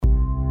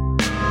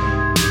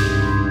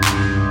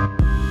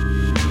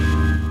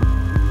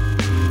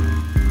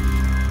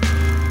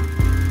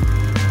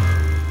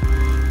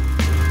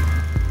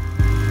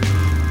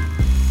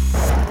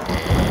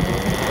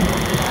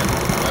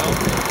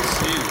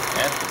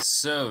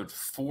episode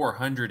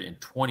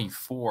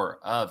 424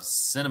 of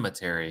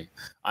Cinematary.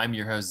 I'm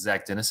your host,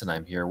 Zach Dennis, and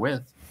I'm here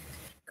with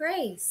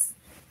Grace.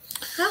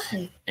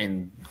 Hi.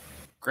 And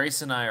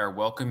Grace and I are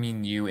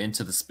welcoming you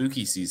into the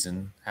spooky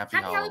season. Happy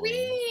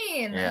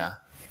Halloween. Yeah.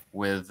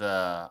 With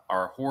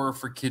our Horror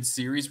for Kids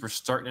series, we're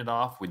starting it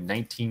off with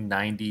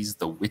 1990s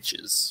The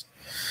Witches,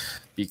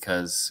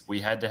 because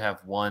we had to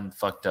have one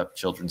fucked up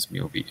children's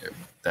movie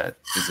that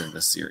is in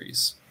this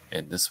series.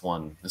 And this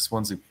one's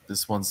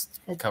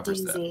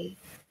covers that.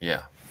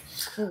 Yeah.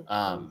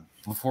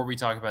 Before we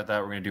talk about that,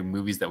 we're going to do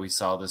movies that we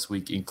saw this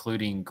week,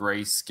 including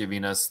Grace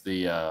giving us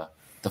the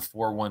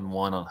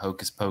 411 on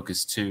Hocus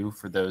Pocus 2.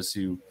 For those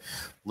who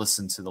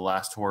listened to the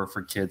last Horror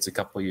for Kids a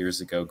couple years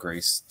ago,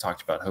 Grace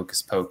talked about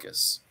Hocus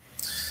Pocus.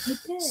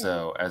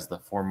 So, as the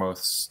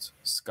foremost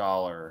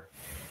scholar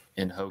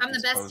in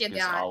Hocus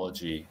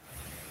Pocusology,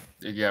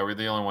 yeah, we're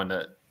the only one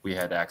that we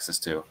had access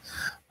to.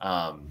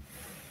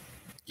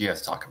 You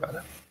guys talk about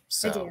it.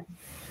 So,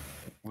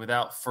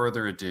 without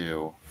further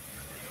ado,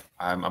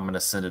 I'm going to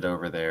send it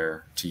over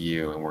there to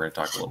you, and we're going to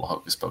talk a little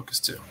Hocus Pocus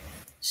too.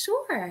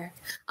 Sure.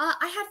 I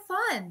had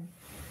fun.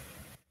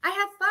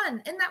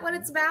 Isn't that what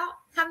it's about?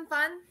 Having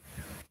fun?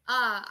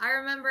 I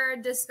remember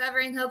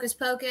discovering Hocus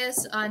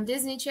Pocus on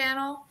Disney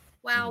Channel.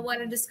 Wow, what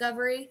a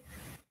discovery.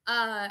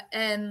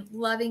 And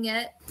loving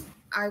it.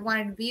 I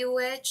wanted to be a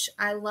witch.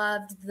 I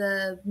loved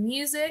the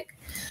music.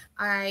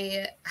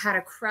 I had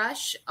a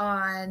crush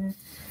on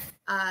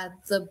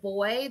the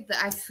boy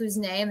whose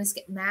name is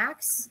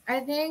Max,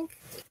 I think.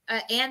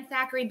 Anne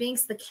Thackeray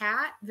Binks, the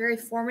cat. Very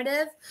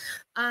formative.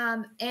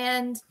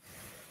 And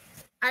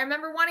I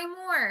remember wanting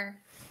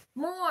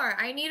more.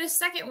 I need a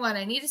second one.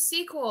 I need a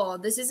sequel.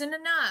 This isn't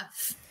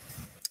enough.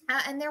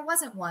 And there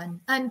wasn't one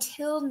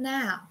until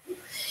now.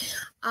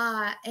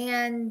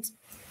 And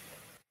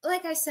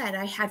like I said,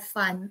 I had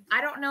fun. I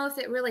don't know if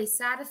it really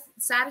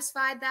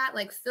satisfied that,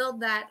 like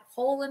filled that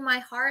hole in my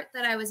heart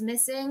that I was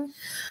missing.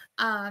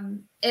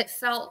 It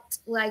felt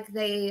like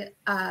they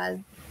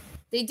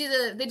did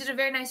a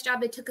very nice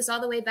job. They took us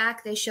all the way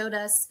back. They showed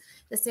us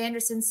the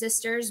Sanderson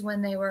sisters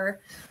when they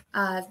were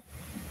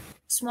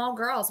small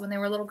girls, when they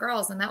were little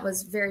girls, and that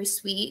was very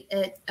sweet.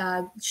 It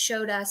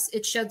showed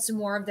some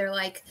more of their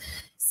like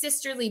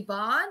sisterly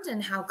bond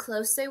and how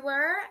close they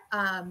were.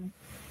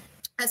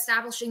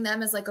 Establishing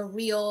them as like a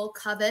real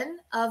coven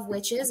of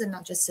witches and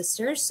not just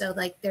sisters. So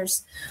like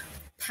there's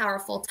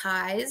powerful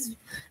ties,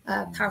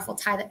 powerful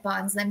tie that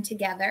bonds them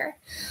together.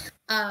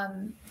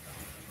 Tony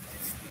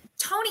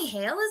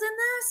Hale is in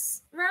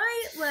this,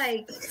 right?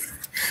 Like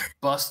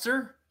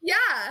Buster? Yeah.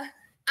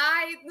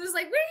 I was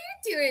like, what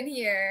are you doing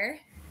here?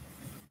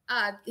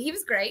 He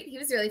was great. He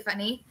was really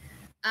funny.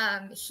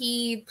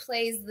 He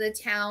plays the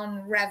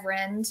town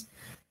reverend,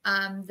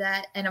 and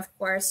of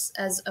course,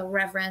 as a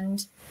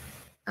reverend,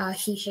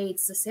 he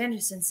hates the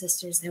Sanderson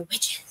sisters. They're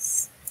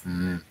witches.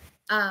 Mm-hmm.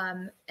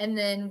 And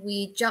then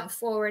we jump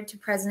forward to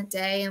present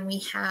day, and we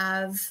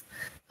have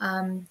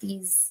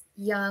these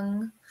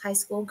young high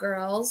school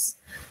girls,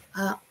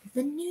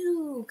 the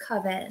new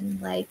coven,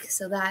 like,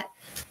 so that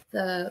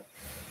the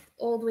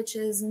old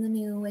witches and the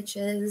new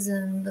witches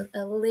and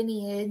the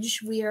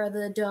lineage, we are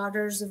the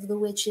daughters of the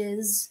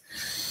witches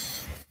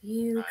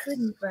you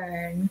couldn't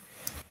burn.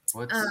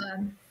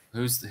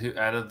 Who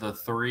out of the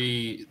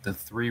three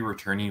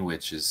returning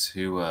witches,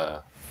 who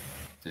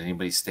did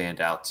anybody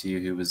stand out to you?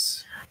 Who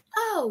was?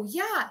 Oh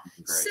yeah.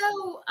 Great.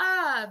 So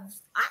I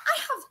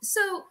have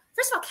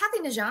first of all, Kathy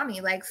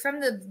Najimy, like from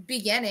the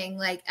beginning,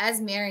 like as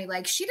Mary,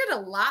 like she did a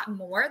lot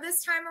more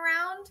this time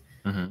around.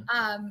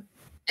 Mm-hmm.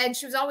 And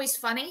she was always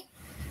funny.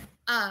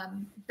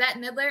 Bette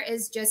Midler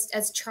is just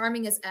as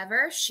charming as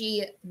ever.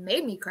 She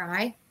made me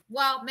cry.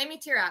 Well, made me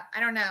tear up. I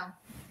don't know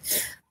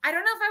if I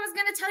was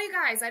going to tell you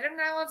guys. I don't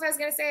know if I was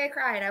going to say I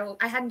cried.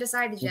 I hadn't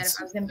decided yet if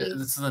I was going to be.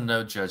 This is the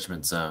no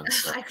judgment zone.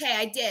 So. Okay,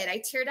 I did. I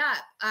teared up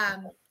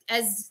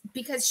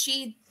because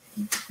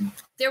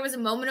there was a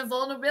moment of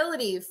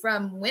vulnerability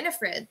from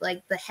Winifred,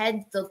 like the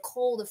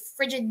cold,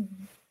 frigid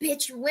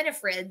bitch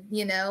Winifred,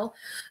 you know.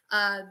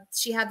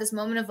 She had this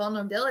moment of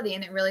vulnerability,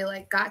 and it really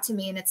like got to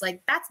me. And it's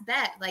like, that's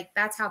Bette. Like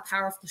that's how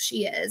powerful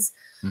she is.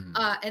 Mm-hmm.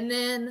 And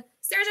then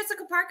Sarah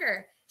Jessica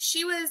Parker.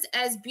 She was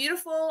as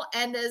beautiful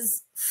and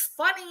as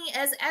funny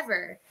as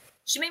ever.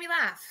 She made me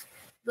laugh.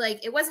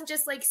 Like, it wasn't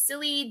just like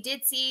silly,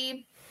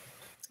 ditzy,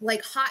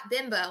 like hot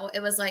bimbo. It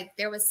was like,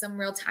 there was some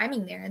real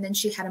timing there. And then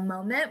she had a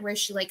moment where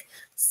she like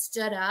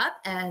stood up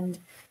and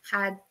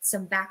had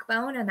some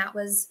backbone. And that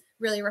was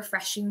really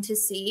refreshing to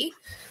see.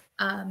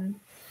 I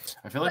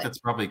feel like that's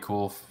probably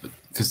cool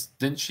because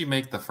didn't she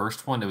make the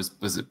first one?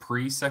 Was it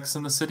pre-Sex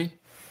in the City?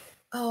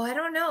 Oh, I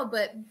don't know,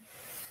 but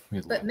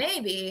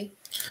maybe.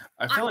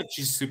 I feel like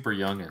she's super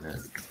young in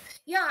it.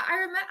 Yeah, I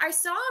remember. I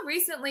saw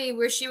recently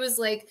where she was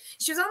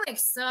on like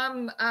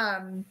some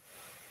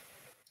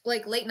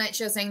like late night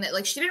show saying that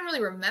like she didn't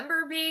really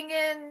remember being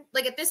in,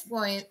 like at this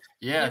point.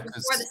 Yeah,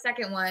 before the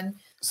second one,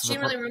 she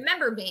didn't really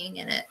remember being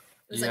in it.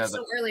 It was like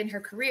so early in her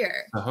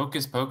career. The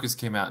Hocus Pocus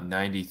came out in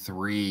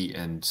 '93,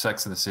 and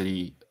Sex and the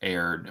City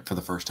aired for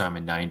the first time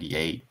in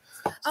 '98.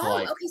 So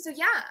okay, so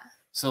yeah.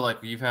 So like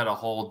you've had a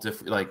whole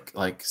different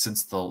like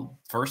since the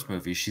first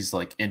movie, she's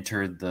like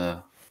entered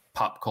the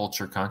pop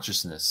culture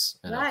consciousness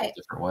in a whole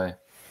different way.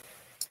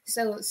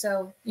 So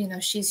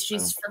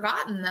she's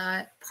forgotten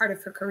that part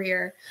of her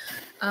career,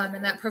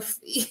 and that that's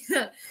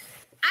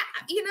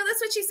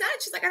what she said.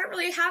 She's like, I don't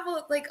really have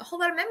a whole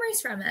lot of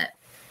memories from it.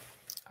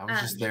 I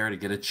was just there to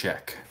get a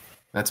check.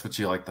 That's what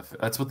you like.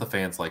 That's what the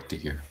fans like to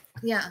hear.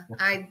 Yeah,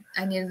 I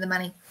needed the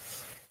money,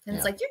 and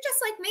it's like, you're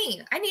just like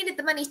me. I needed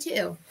the money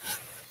too.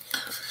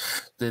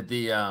 Did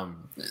the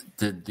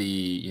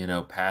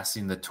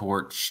passing the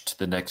torch to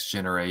the next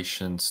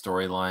generation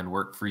storyline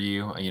work for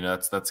you?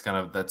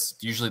 That's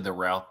usually the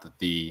route that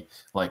the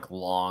like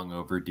long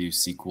overdue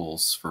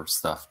sequels for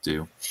stuff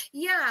do.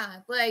 Yeah,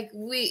 like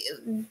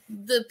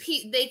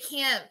they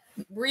can't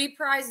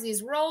reprise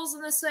these roles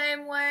in the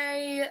same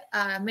way.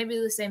 Maybe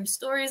the same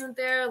story isn't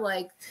there.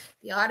 Like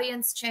the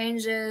audience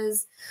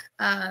changes,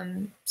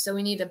 so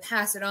we need to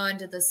pass it on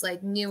to this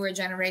like newer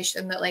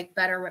generation that like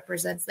better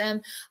represents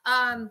them.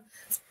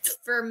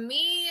 For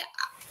me,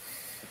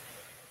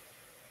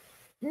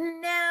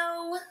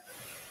 no,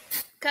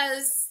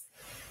 because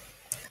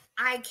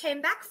I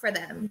came back for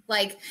them.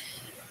 Like,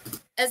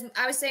 as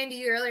I was saying to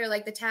you earlier,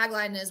 like the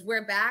tagline is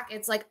 "We're back."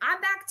 It's like, I'm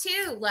back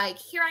too. Like,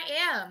 here I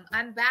am.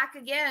 I'm back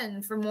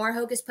again for more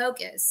Hocus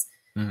Pocus.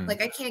 Mm-hmm.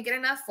 Like, I can't get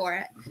enough for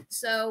it.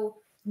 So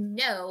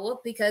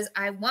no, because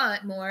I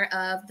want more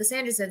of the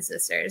Sanderson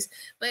sisters.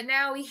 But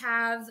now we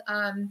have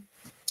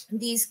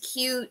these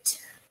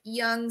cute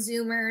young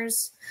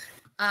Zoomers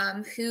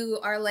who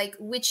are like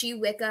witchy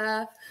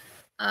Wicca.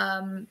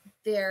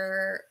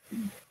 They're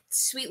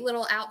sweet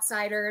little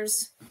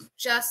outsiders,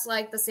 just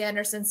like the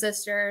Sanderson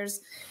sisters.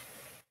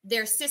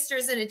 They're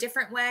sisters in a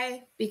different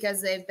way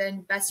because they've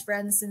been best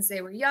friends since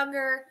they were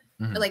younger.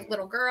 Mm-hmm. They're like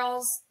little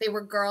girls. They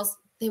were girls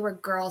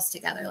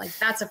together. Like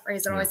that's a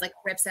phrase that always like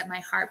rips at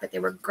my heart, but they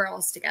were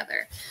girls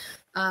together.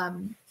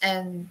 So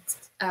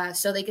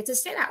they get to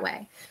stay that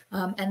way.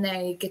 And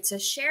they get to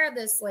share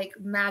this like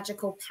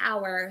magical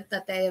power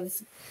that they've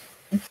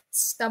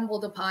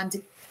stumbled upon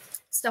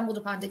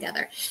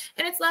together.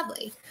 And it's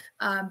lovely.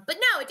 But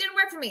no, it didn't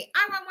work for me.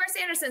 I want more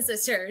Sanderson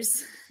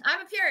sisters.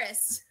 I'm a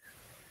purist.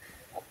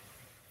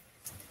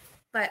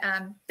 But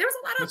there was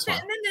a lot of,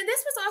 and then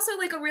this was also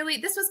like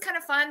this was kind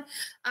of fun.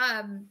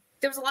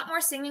 There was a lot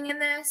more singing in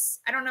this.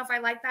 I don't know if I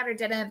liked that or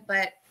didn't,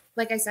 but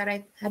like I said,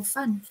 I had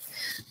fun.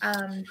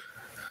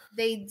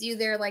 They do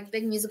their like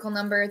big musical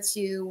number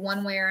to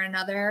One Way or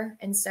Another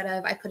instead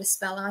of I Put a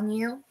Spell on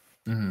You.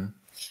 Mm-hmm.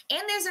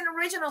 And there's an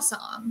original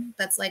song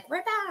that's like,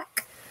 we're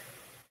back.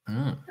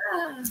 Mm.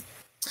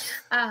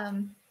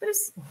 But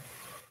it's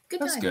good.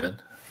 That's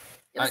good.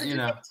 It was a good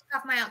way to kick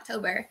off my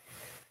October.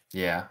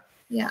 Yeah.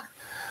 Yeah.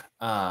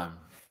 I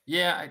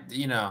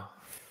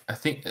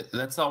think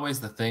that's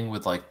always the thing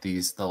with like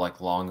the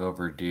like long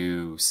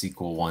overdue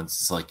sequel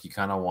ones. Is like you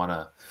kind of want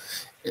to.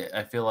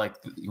 I feel like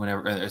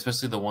whenever,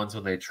 especially the ones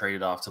when they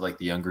trade off to like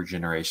the younger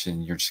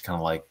generation, you're just kind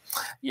of like,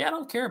 yeah, I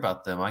don't care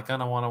about them. I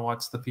kind of want to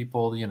watch the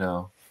people.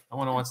 I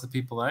want to watch the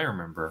people that I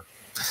remember.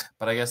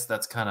 But I guess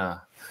that's kind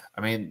of.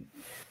 I mean,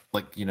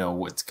 like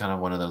it's kind of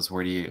one of those.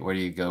 Where do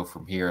you go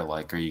from here?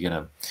 Like, you're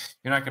not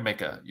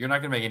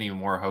gonna make any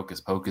more Hocus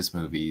Pocus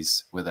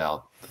movies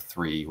without the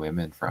three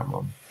women from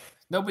them.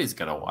 Nobody's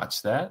gonna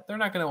watch that. They're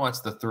not gonna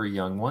watch the three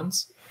young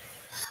ones.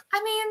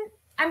 I mean,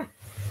 I'm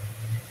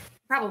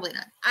probably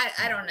not.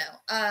 I don't know.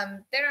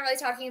 They're not really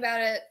talking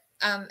about it.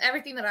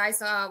 Everything that I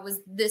saw was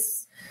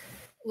this,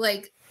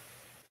 like,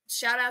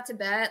 shout out to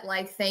Bet,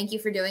 like, thank you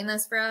for doing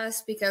this for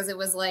us, because it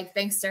was like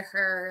thanks to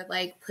her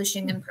like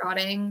pushing and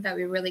prodding that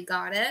we really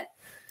got it.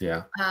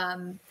 Yeah.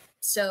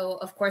 So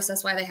of course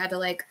that's why they had to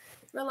like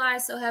rely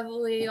so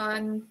heavily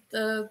on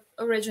the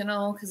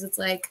original, because it's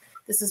like,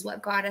 this is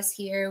what got us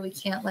here. We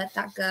can't let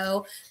that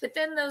go. But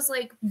then those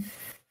like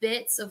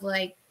bits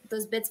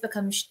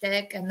become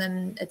shtick, and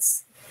then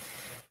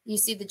you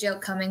see the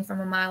joke coming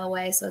from a mile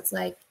away. So it's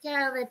like,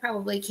 yeah, they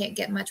probably can't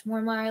get much more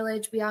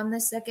mileage beyond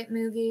the second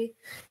movie.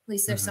 At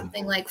least there's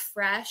something like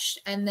fresh.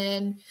 And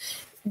then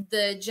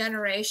the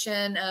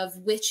generation of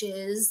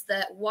witches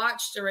that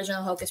watched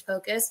original Hocus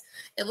Pocus,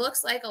 it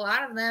looks like a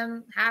lot of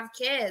them have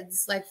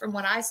kids, like from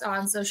what I saw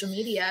on social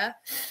media.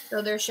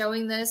 So they're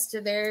showing this to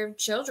their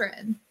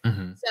children.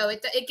 Mm-hmm. So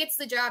it gets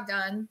the job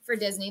done for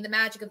Disney, the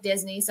magic of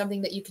Disney,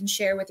 something that you can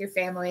share with your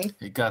family.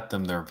 It got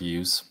them their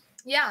views.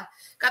 Yeah,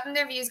 got them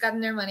their views, got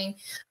them their money.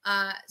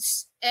 And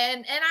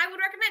I would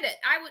recommend it.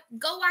 I would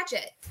go watch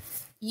it.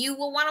 You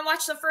will want to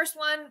watch the first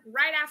one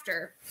right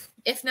after,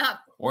 if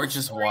not. Or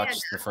just watch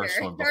the first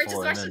one before. Or just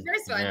watch the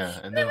first one. Yeah,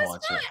 and then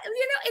watch it.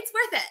 It's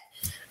worth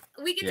it.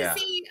 We get to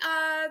see,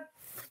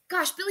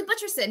 Billy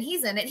Butcherson.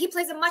 He's in it. He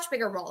plays a much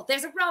bigger role.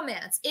 There's a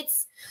romance.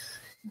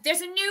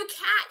 There's a new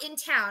cat in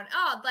town.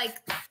 Oh,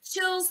 like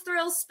chills,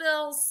 thrills,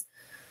 spills.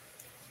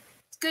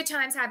 Good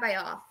times had by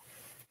all.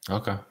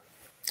 Okay.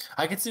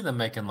 I could see them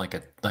making like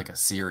a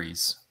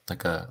series,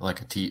 like a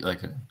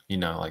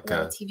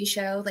TV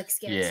show, like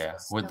scary. Yeah,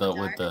 with the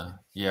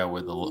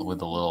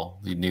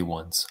new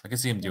ones. I could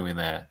see them doing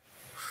that.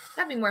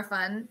 That'd be more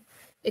fun.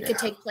 It could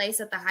take place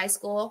at the high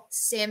school,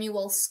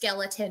 Samuel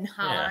Skeleton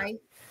High. Yeah.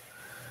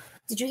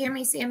 Did you hear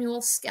me?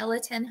 Samuel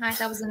Skeleton High.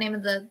 That was the name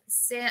of the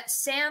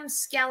Sam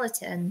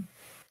Skeleton.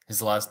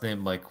 His last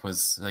name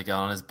was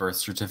on his birth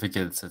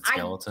certificate. It said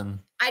Skeleton.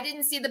 I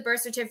didn't see the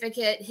birth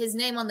certificate. His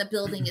name on the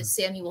building is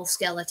Samuel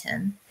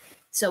Skeleton.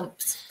 So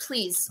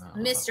please,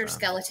 Mr.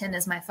 Skeleton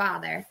is my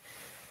father.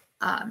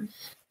 I'm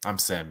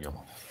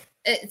Samuel.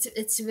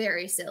 It's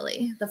very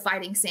silly. The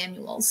Fighting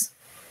Samuels.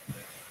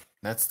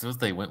 That's what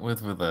they went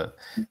with a.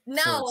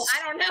 No,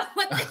 I don't know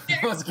what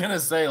I was gonna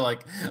say no,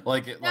 they're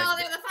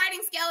the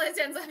Fighting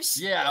Skeletons. I'm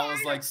sure. Yeah, I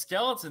was like,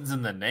 skeletons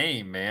in the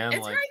name, man.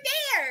 It's right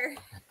there.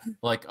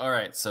 All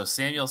right, so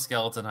Samuel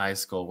Skeleton High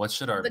School. What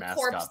should our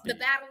mascot be? The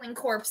battling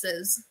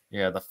corpses.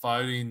 Yeah, the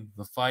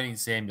fighting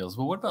Samuels.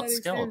 Well, what about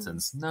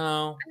skeletons?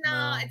 No,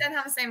 it doesn't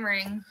have the same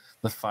ring.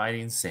 The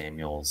Fighting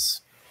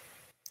Samuels.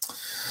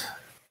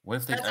 What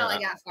if That's all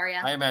I got for you.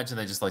 I imagine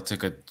they just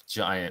took a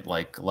giant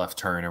left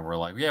turn and were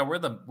like, yeah, we're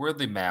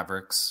the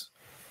Mavericks.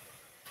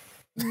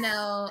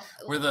 No,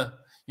 we're the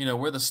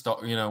star.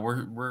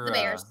 We're the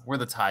Bears. We're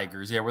the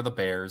Tigers. Yeah, we're the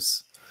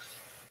Bears.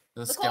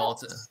 The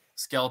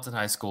Skeleton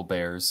High School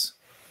Bears.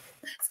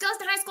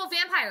 Skeleton High School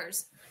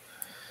Vampires.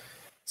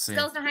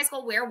 Skeleton High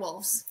School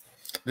Werewolves.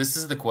 This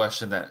is the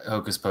question that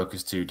Hocus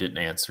Pocus 2 didn't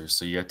answer,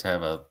 so you have to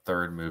have a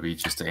third movie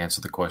just to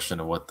answer the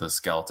question of what the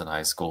Skeleton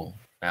High School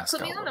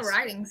mascot was. Put me on the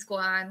writing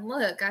squad.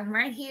 Look, I'm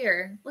right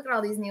here. Look at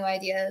all these new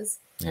ideas.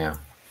 Yeah.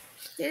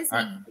 Disney.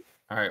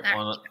 All right.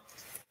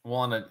 Well,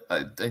 on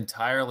an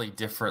entirely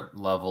different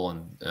level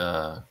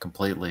and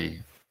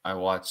completely, I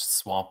watched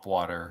Swamp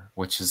Water,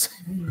 which is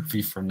a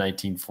movie from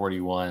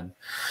 1941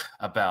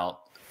 about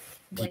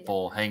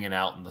people hanging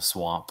out in the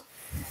swamp.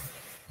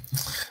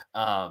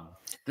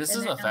 This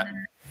is a fact.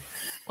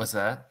 What's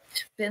that?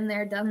 Been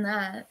there, done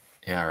that.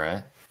 Yeah,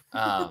 right.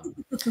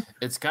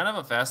 It's kind of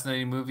a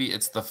fascinating movie.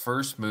 It's the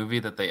first movie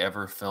that they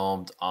ever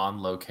filmed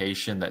on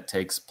location that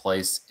takes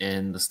place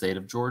in the state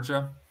of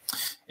Georgia.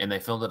 And they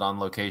filmed it on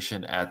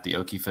location at the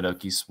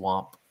Okefenokee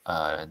Swamp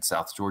in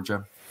South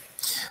Georgia.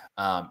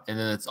 And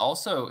then it's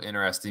also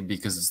interesting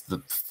because it's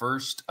the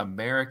first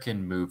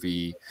American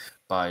movie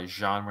by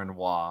Jean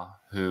Renoir,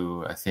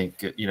 who I think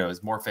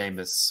is more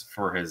famous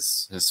for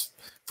his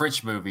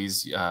French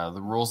movies,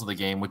 The Rules of the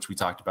Game, which we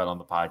talked about on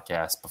the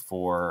podcast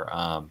before,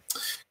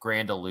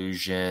 Grand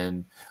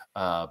Illusion,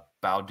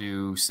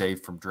 Baudu,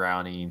 Saved from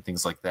Drowning,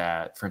 things like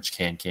that, French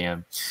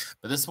Can.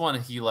 But this one,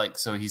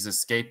 he's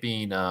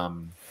escaping.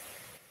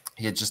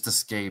 He had just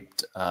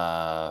escaped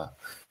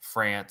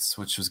France,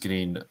 which was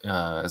getting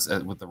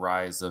with the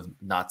rise of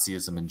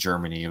Nazism in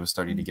Germany, it was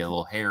starting to get a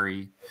little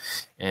hairy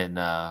in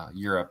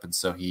Europe, and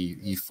so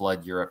he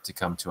fled Europe to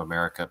come to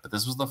America. But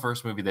this was the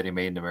first movie that he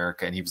made in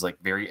America, and he was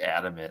very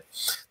adamant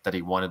that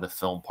he wanted to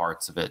film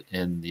parts of it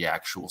in the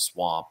actual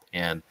swamp.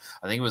 And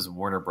I think it was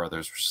Warner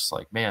Brothers was just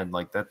like, man,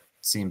 that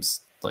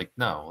seems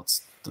no,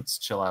 let's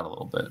chill out a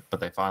little bit.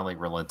 But they finally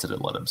relented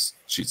and let him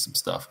shoot some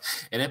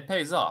stuff, and it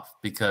pays off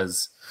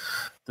because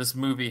this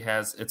movie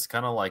it's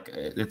kind of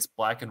it's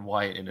black and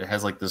white, and it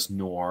has this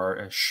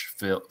noirish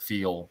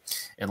feel,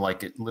 and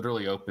it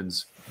literally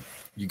opens.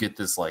 You get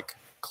this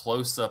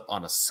close up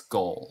on a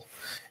skull,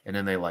 and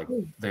then they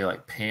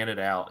pan it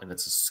out, and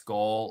it's a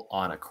skull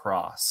on a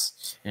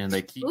cross, and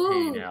they keep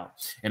panning out,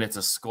 and it's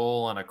a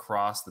skull on a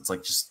cross that's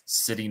just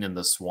sitting in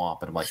the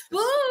swamp, and I'm like, this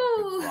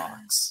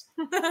rocks.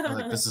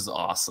 I'm this is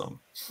awesome.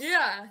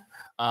 Yeah.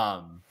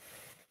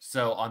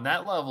 So on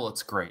that level,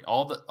 it's great.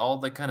 All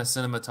the kind of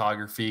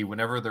cinematography,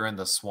 whenever they're in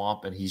the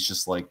swamp and he's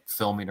just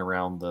filming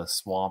around the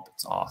swamp,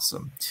 it's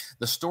awesome.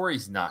 The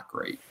story's not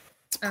great.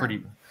 It's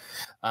pretty.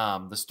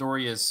 The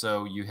story is,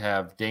 so you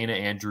have Dana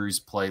Andrews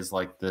plays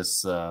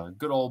this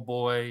good old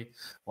boy,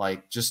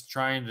 just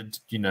trying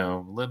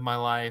to live my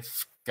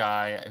life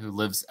guy who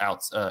lives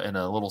out in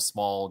a little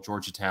small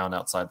Georgia town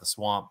outside the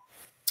swamp.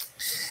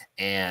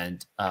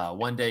 And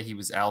one day he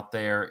was out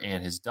there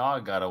and his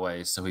dog got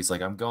away, so he's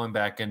I'm going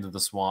back into the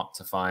swamp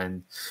to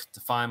find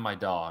my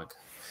dog.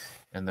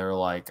 And they're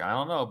I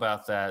don't know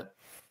about that,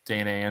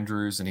 Dana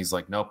Andrews. And he's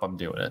nope, I'm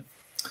doing it.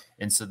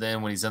 And so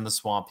then when he's in the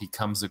swamp, he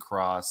comes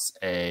across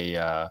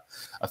a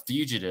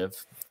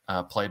fugitive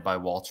played by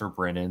Walter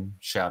Brennan.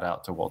 Shout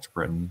out to Walter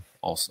Brennan,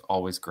 also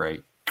always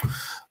great.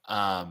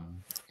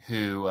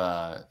 Who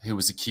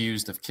was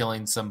accused of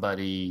killing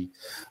somebody,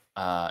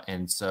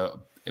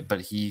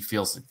 but he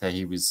feels that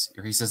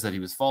he says that he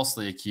was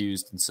falsely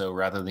accused, and so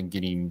rather than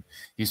he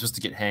was supposed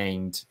to get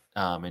hanged,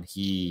 and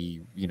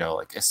he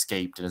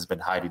escaped and has been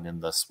hiding in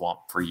the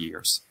swamp for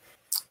years.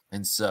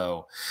 And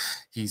so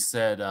he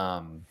said,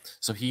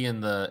 so he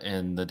and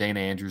the Dana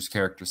Andrews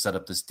character set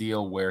up this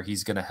deal where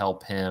he's going to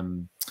help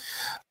him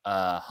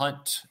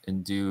hunt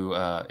and do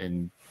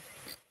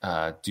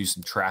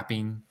some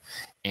trapping,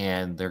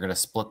 and they're going to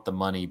split the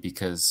money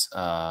because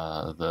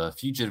the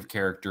fugitive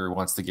character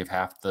wants to give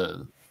half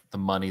the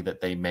money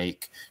that they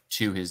make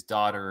to his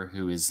daughter,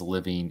 who is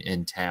living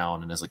in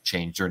town and has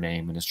changed her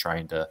name and is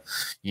trying to,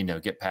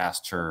 get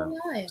past her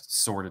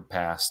sordid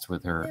past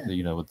with her,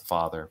 with the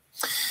father.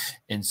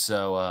 And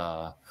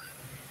so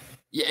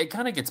Yeah, it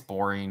kind of gets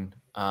boring.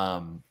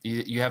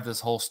 You have this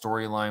whole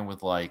storyline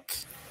with like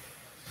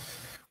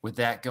with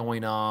that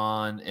going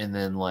on, and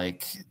then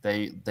like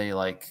they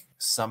like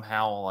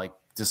somehow like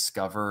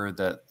discover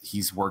that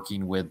he's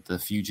working with the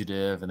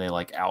fugitive, and they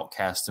like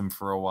outcast him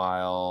for a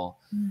while.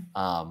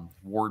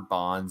 Ward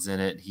Bond's in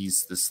it.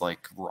 He's this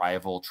like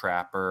rival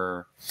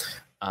trapper.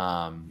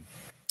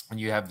 And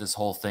you have this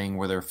whole thing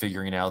where they're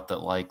figuring out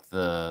that like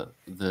the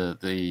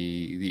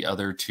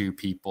other two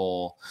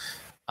people,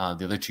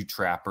 the other two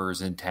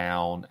trappers in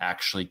town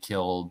actually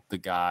killed the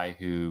guy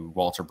who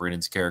Walter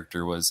Brennan's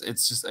character was.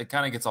 It's just, it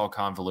kind of gets all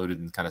convoluted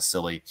and kind of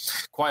silly.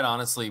 Quite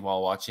honestly,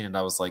 while watching it,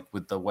 I was like,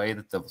 with the way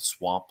that the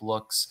swamp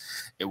looks,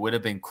 it would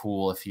have been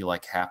cool if he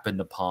like happened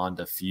upon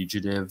a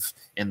fugitive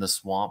in the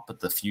swamp,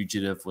 but the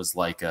fugitive was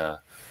like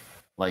a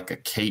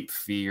Cape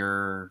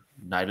Fear,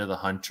 Night of the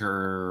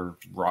Hunter,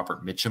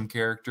 Robert Mitchum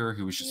character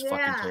who was just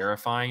fucking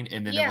terrifying.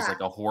 And then it was like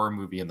a horror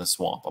movie in the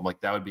swamp. I'm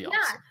like, that would be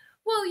awesome.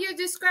 Well, you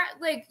described,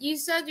 like, you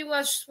said you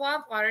watched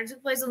Swamp Water. It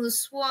took place in the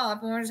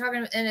swamp, and we're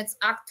talking, and it's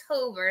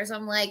October. So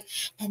I'm like,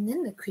 and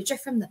then the creature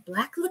from the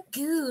Black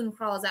Lagoon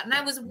crawls out. And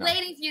I was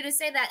waiting for you to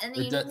say that, and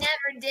then you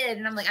never did.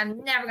 And I'm like,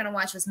 I'm never going to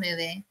watch this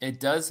movie. It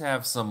does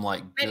have some,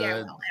 like, maybe I will.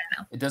 I don't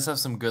know. It does have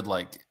some good,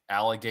 like,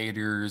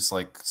 alligators,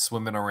 like,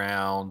 swimming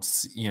around,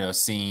 you know,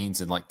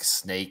 scenes, and, like,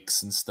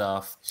 snakes and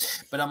stuff.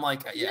 But I'm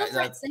like, yeah,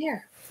 that's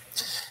there.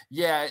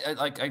 Yeah,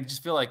 I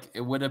just feel like it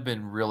would have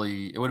been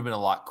a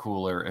lot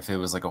cooler if it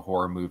was like a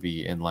horror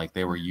movie and like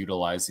they were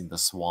utilizing the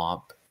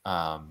swamp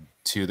to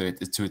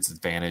its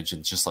advantage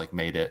and just like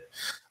made it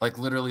like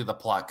literally the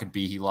plot could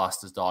be he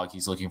lost his dog,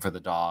 he's looking for the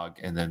dog,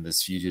 and then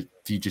this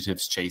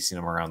fugitive's chasing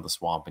him around the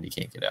swamp and he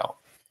can't get out.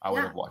 I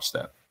would have watched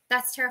that.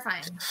 That's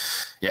terrifying.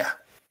 Yeah.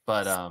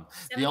 But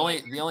the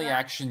only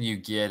action you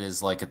get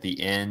is like at the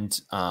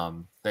end,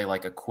 they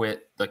like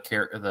acquit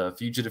the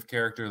fugitive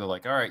character. They're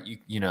like, all right,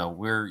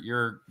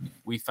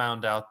 we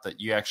found out that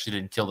you actually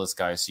didn't kill this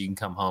guy, so you can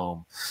come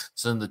home.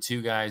 So then the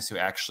two guys who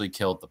actually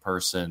killed the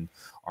person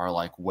are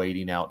like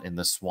waiting out in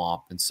the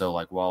swamp, and so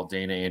like while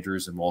Dana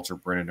Andrews and Walter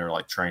Brennan are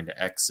like trying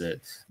to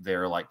exit,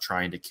 they're like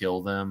trying to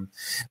kill them.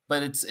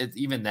 But it's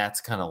even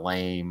that's kind of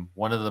lame.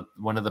 One of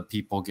the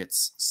people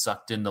gets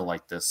sucked into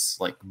like this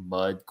like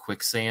mud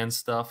quicksand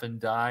stuff and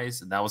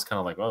dies, and that was kind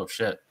of like, oh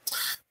shit.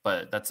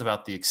 But that's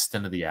about the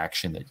extent of the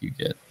action that you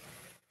get.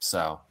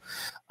 So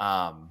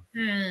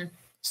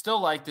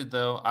still liked it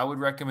though. I would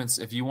recommend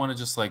if you want to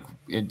just like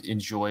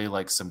enjoy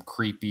like some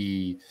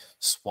creepy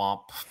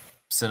swamp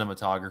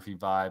cinematography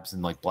vibes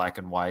and like black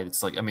and white.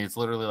 It's like, I mean, it's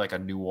literally like a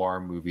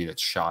noir movie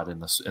that's shot in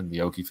the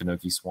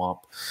Okefenokee swamp.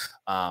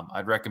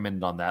 I'd recommend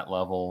it on that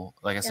level.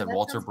 Like I said,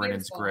 Walter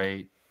Brennan's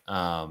great.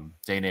 Dana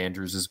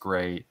Andrews is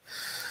great.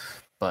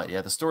 But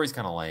yeah, the story's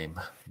kind of lame,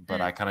 but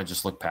I kind of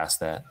just look past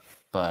that.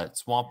 But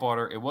Swamp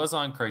Water, it was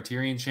on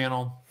Criterion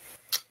Channel,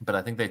 but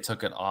I think they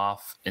took it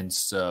off. And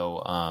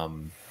so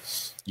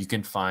you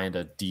can find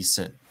a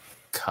decent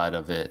cut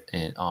of it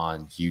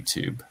on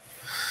YouTube.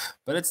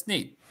 But it's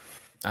neat.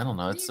 I don't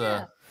know. It's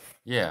I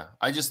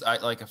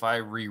like if I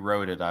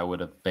rewrote it, I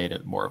would have made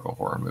it more of a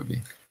horror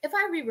movie. If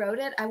I rewrote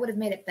it, I would have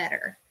made it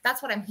better.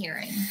 That's what I'm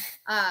hearing.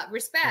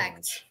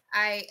 Respect.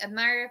 I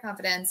admire your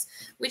confidence.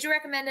 Would you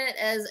recommend it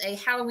as a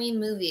Halloween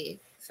movie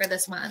for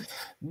this month?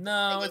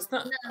 No, like, it's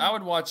not. No. I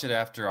would watch it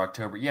after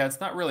October. Yeah,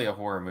 it's not really a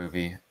horror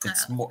movie.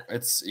 It's more.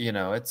 It's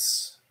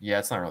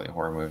it's not really a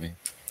horror movie.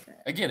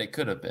 Again, it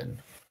could have been.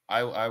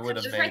 I would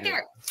have made right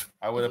there.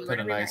 I would have put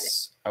a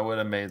nice. I would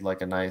have made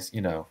like a nice.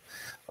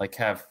 Like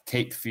have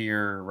Cape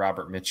Fear,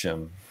 Robert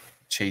Mitchum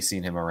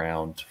chasing him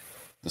around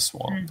the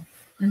swamp.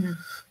 Mm-hmm.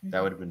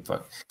 That would have been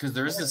fun. Because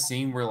there's this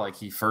scene where like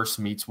he first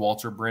meets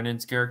Walter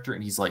Brennan's character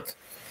and he's like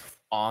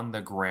on the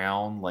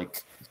ground,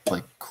 like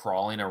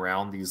crawling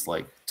around these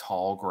like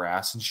tall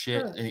grass and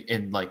shit.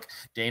 And like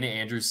Dana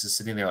Andrews is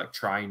sitting there like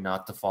trying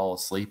not to fall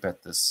asleep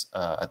at this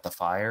at the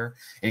fire.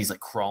 And he's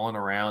like crawling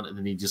around and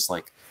then he just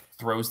like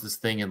throws this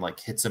thing and like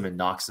hits him and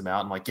knocks him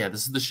out. I'm like, yeah,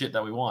 this is the shit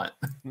that we want.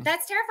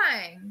 That's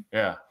terrifying.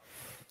 Yeah.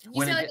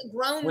 You see like a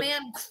grown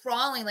man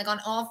crawling like on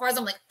all fours.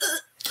 I'm like, ugh.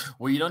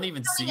 Well, you don't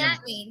even see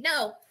at me.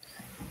 No.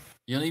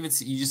 You don't even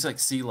see. You just like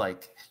see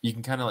like you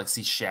can kind of like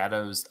see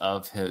shadows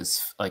of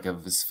his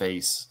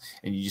face,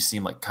 and you just see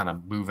him like kind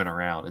of moving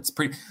around. It's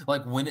pretty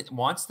like when it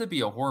wants to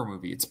be a horror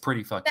movie, it's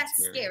pretty fucking. That's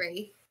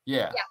scary.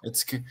 Yeah,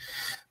 it's good.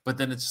 But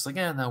then it's just like,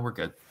 no, we're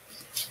good.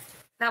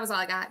 That was all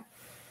I got.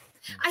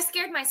 I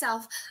scared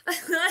myself.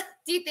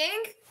 Do you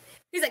think?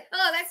 He's like,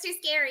 oh, that's too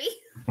scary.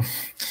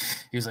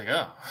 He was like,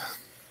 oh.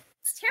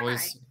 Well,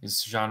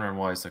 his genre and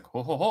why he's like,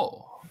 ho ho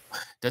ho,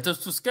 that is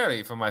too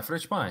scary for my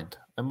French mind.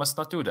 I must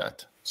not do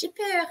that. J'ai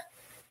peur.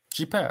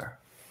 J'ai peur.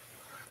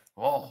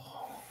 Oh,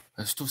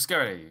 it's too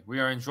scary. We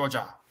are in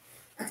Georgia.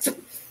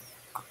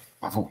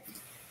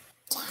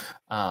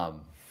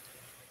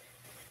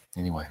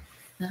 Anyway,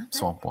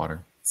 Swamp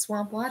Water.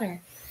 Swamp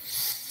Water.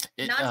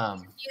 Not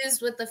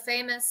confused with the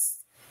famous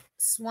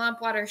Swamp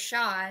Water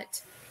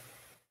shot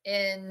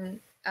in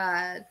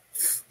the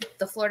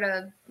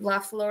La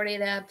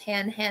Florida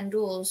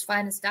Panhandle's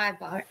finest dive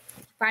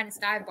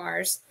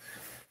bars.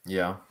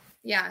 Yeah.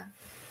 Yeah.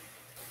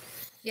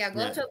 Yeah,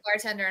 go up to a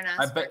bartender and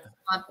ask for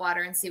swamp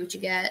water and see what you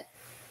get.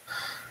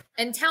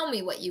 And tell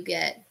me what you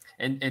get.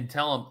 And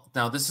tell them,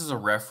 now this is a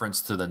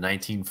reference to the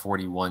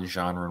 1941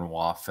 Jean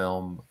Renoir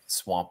film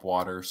Swamp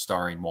Water,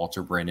 starring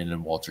Walter Brennan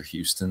and Walter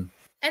Houston.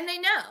 And they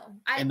know.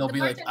 And they'll be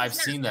like, I've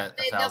seen that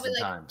 1,000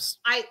 times.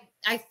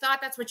 I thought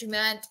that's what you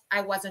meant.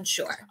 I wasn't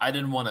sure. I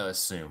didn't want to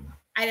assume.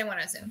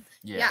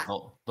 Yeah.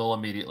 They'll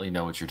immediately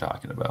know what you're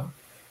talking about.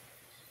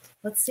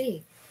 Let's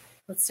see.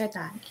 Let's start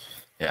that.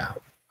 Yeah.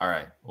 All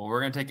right. Well,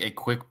 we're going to take a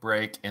quick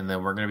break, and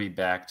then we're going to be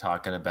back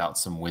talking about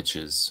some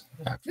witches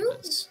after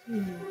this.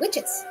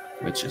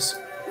 Witches.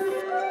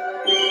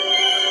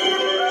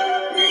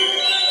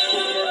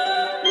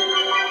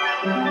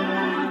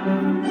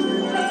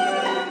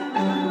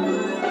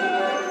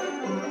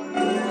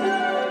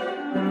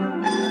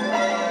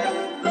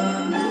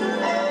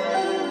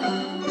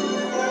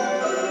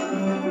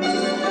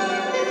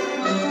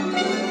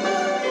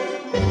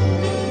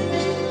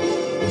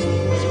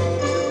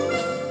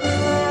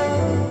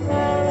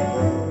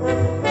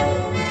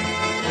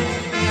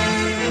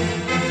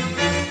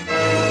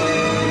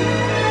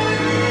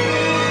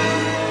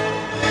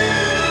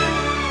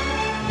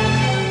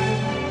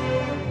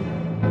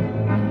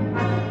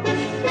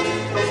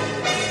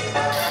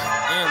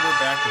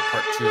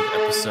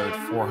 Episode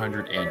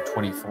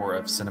 424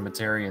 of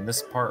Cinematary. In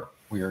this part,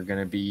 we are going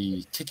to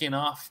be kicking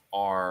off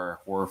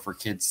our Horror for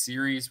Kids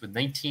series with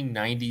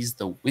 1990's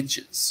The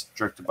Witches,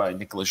 directed by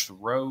Nicholas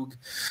Roeg,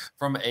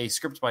 from a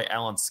script by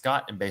Alan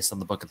Scott and based on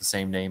the book of the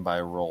same name by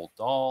Roald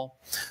Dahl.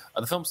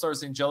 The film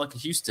stars Angelica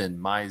Houston,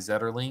 Mai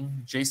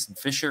Zetterling, Jason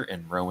Fisher,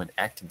 and Rowan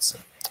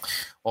Atkinson.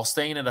 While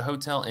staying at a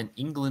hotel in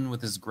England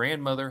with his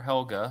grandmother,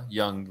 Helga,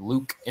 young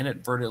Luke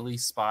inadvertently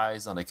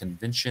spies on a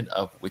convention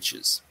of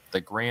witches. The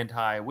Grand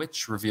High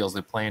Witch reveals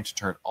a plan to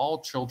turn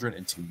all children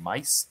into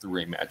mice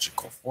through a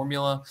magical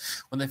formula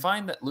when they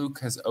find that Luke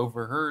has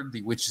overheard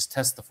the witches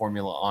test the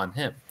formula on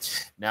him.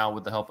 Now,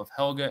 with the help of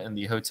Helga and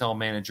the hotel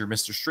manager,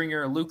 Mr.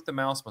 Stringer, Luke the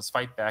mouse must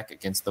fight back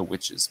against the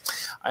witches.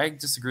 I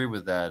disagree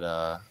with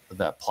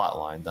that plot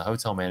line. The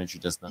hotel manager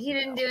does nothing. He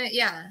didn't do it.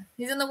 Yeah.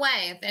 He's in the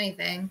way, if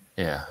anything.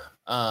 Yeah.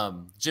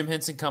 Jim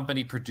Henson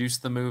Company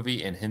produced the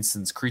movie, and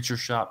Henson's Creature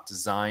Shop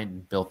designed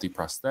and built the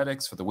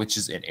prosthetics for the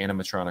witches and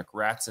animatronic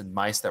rats and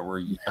mice that were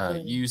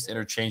used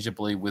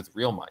interchangeably with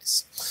real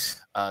mice.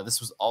 This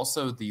was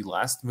also the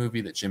last movie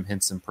that Jim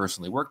Henson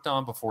personally worked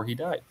on before he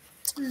died.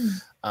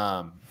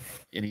 And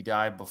he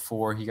died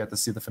before he got to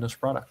see the finished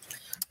product.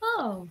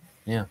 Oh.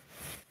 Yeah.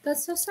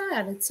 That's so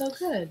sad. It's so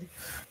good.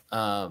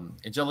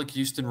 Angelica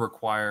Houston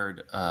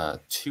required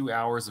 2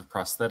 hours of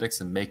prosthetics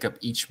and makeup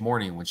each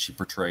morning when she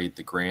portrayed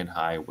the Grand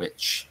High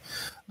Witch.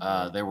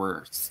 There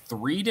were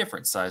 3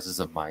 different sizes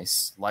of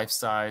mice: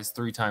 life-size,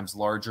 3 times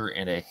larger,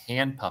 and a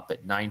hand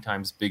puppet 9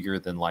 times bigger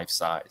than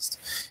life-sized.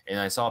 And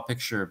I saw a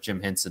picture of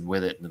Jim Henson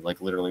with it, and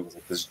it literally was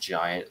this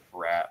giant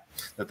rat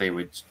that they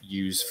would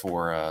use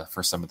for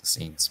some of the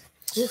scenes.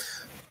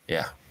 Oof.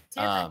 Yeah.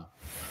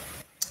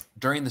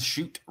 During the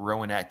shoot,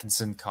 Rowan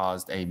Atkinson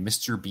caused a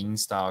Mr.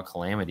 Bean-style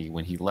calamity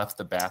when he left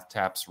the bath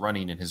taps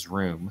running in his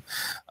room.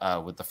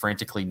 With the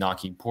frantically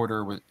knocking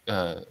porter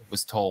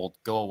was told,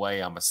 "Go away,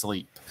 I'm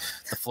asleep."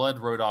 The flood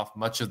rode off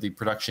much of the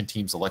production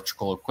team's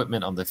electrical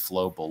equipment on the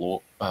flow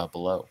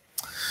below.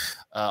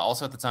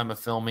 Also, at the time of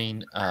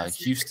filming,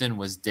 Houston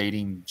was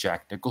dating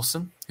Jack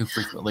Nicholson, who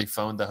frequently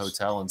phoned the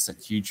hotel and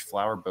sent huge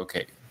flower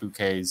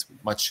bouquets,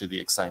 much to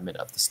the excitement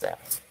of the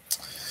staff.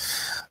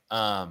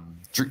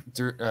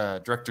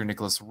 Director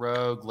Nicholas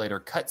Roeg later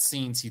cut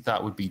scenes he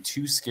thought would be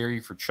too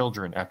scary for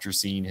children after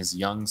seeing his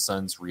young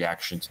son's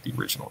reaction to the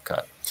original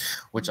cut,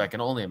 which I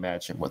can only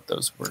imagine what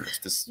those were.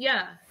 It's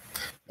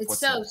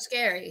so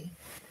scary.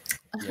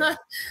 Yeah.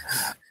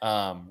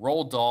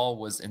 Roald Dahl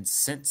was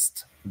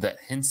incensed that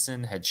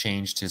Henson had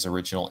changed his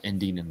original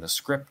ending in the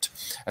script.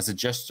 As a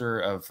gesture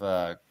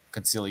of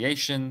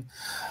conciliation,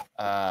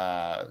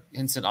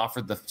 Henson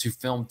offered to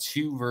film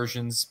 2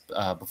 versions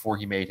before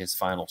he made his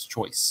final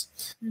choice.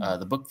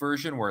 The book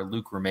version, where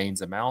Luke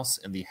remains a mouse,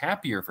 and the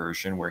happier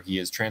version, where he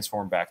is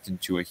transformed back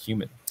into a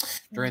human.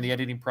 During the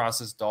editing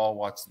process, Dahl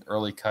watched an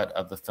early cut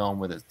of the film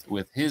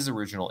with his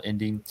original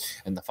ending,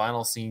 and the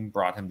final scene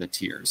brought him to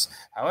tears.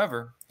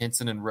 However,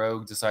 Henson and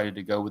Roeg decided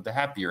to go with the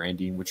happier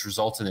ending, which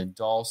resulted in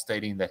Dahl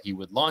stating that he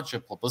would launch a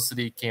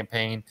publicity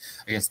campaign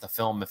against the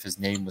film if his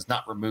name was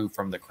not removed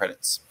from the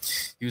credits.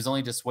 He was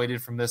only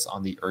dissuaded from this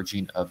on the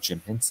urging of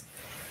Jim Henson.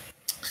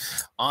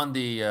 On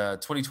the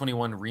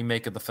 2021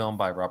 remake of the film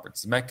by Robert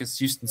Zemeckis,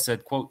 Houston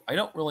said, quote, "I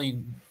don't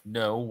really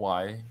know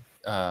why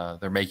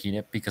they're making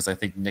it, because I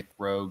think Nick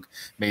Roeg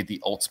made the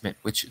ultimate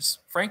witches.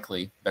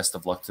 Frankly, best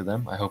of luck to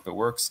them. I hope it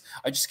works.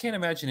 I just can't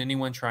imagine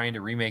anyone trying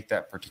to remake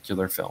that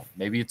particular film.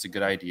 Maybe it's a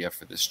good idea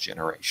for this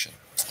generation."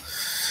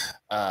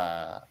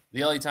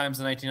 The LA Times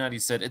in 1990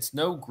 said, "It's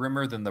no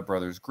grimmer than the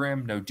Brothers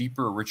Grimm, no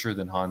deeper or richer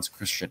than Hans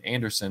Christian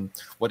Andersen.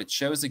 What it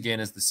shows again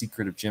is the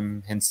secret of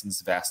Jim Henson's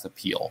vast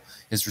appeal,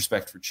 his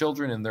respect for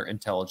children and their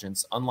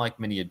intelligence. Unlike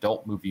many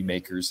adult movie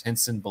makers,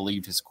 Henson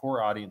believed his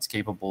core audience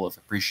capable of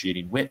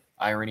appreciating wit,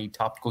 irony,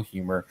 topical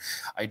humor,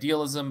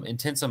 idealism,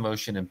 intense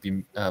emotion, and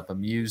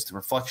bemused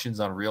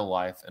reflections on real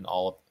life and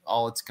all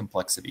its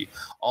complexity.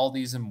 All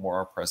these and more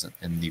are present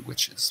in The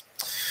Witches."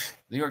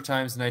 The New York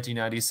Times in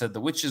 1990 said, "The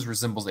Witches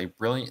resembles a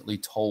brilliantly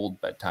told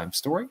bedtime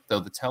story, though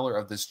the teller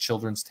of this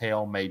children's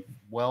tale may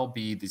well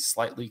be the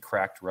slightly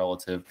cracked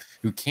relative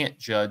who can't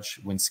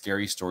judge when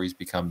scary stories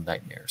become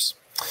nightmares."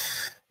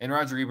 And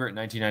Roger Ebert in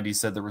 1990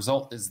 said, "The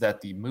result is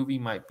that the movie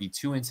might be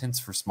too intense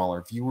for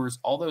smaller viewers,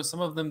 although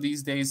some of them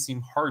these days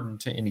seem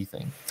hardened to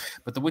anything.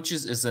 But The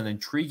Witches is an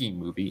intriguing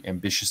movie,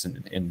 ambitious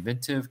and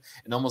inventive,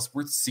 and almost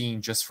worth seeing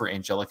just for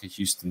Angelica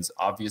Houston's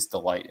obvious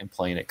delight in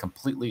playing a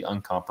completely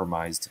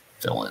uncompromised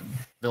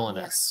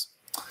villainess."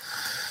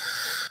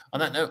 On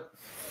that note,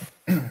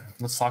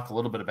 let's talk a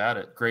little bit about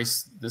it.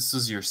 Grace, this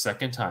is your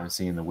second time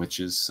seeing The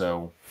Witches,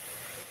 so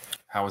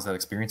how was that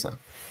experience like?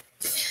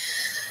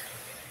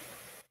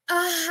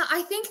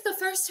 I think the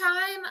first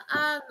time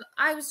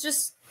I was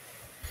just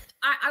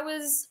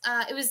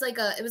it was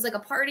like a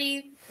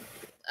party.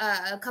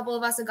 A couple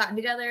of us had gotten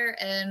together,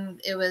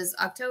 and it was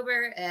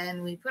October,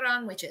 and we put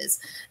on Witches.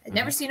 I'd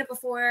never seen it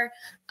before,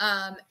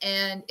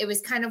 and it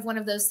was kind of one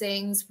of those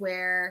things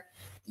where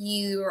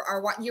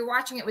you're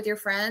watching it with your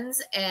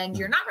friends, and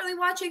you're not really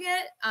watching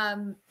it.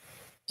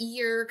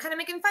 You're kind of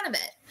making fun of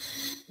it.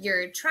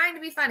 You're trying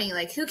to be funny,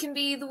 like who can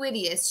be the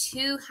wittiest,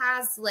 who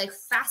has like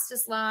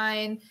fastest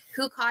line,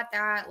 who caught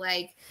that,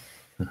 like.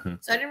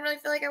 So I didn't really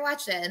feel like I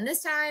watched it, and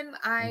this time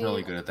I'm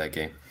really good at that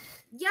game.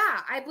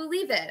 Yeah, I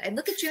believe it. I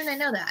look at you and I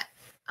know that.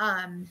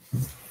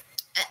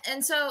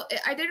 And so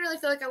I didn't really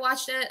feel like I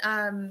watched it.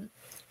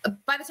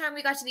 By the time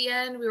we got to the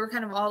end, we were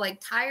kind of all like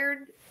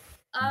tired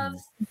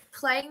of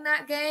playing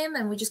that game,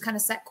 and we just kind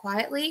of sat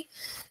quietly.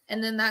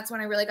 And then that's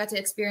when I really got to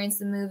experience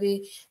the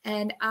movie,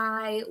 and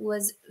I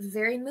was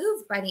very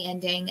moved by the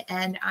ending.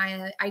 And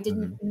I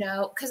didn't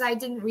know, because I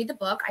didn't read the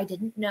book. I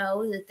didn't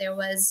know that there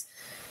was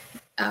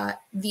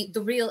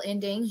the real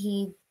ending.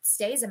 He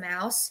stays a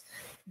mouse.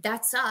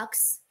 That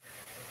sucks.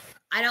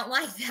 I don't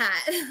like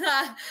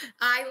that.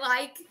 I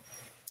like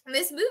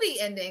this movie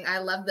ending. I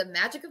love the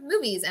magic of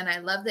movies, and I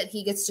love that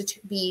he gets to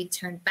be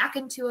turned back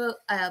into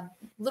a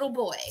little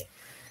boy.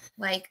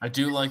 Like, I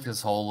do like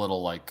this whole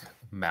little like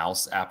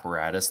mouse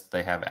apparatus that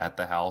they have at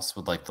the house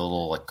with like the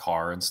little like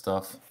car and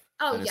stuff.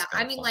 Oh yeah,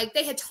 I mean, like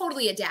they had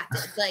totally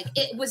adapted. Like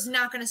it was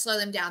not going to slow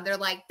them down. They're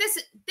like, this,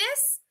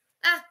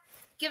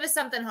 give us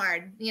something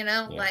hard, you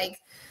know? Yeah. Like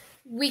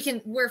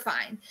we're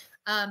fine.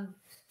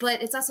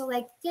 But it's also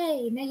like,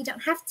 yay, now you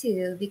don't have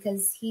to,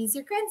 because he's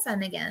your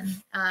grandson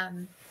again.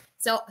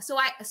 So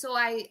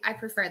I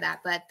prefer that,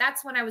 but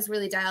that's when I was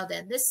really dialed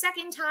in. This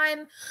second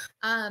time,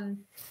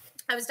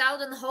 I was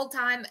dialed in the whole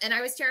time, and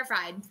I was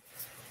terrified.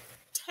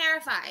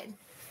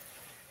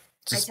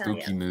 It's a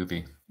spooky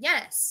movie.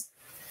 Yes.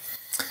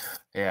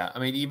 Yeah, I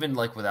mean, even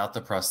like without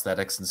the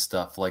prosthetics and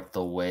stuff, like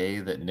the way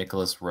that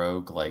Nicholas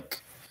Roeg,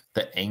 like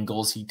the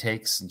angles he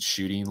takes and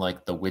shooting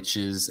like the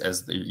witches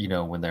as the, you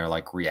know, when they're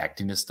like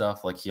reacting to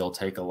stuff, like he'll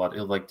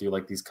like do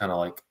like these kind of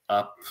like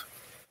up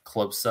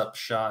close up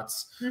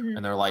shots,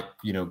 and they're like,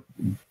 you know,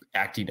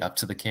 acting up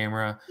to the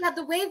camera. Yeah,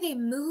 the way they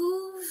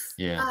move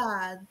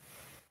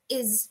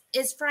is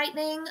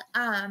frightening.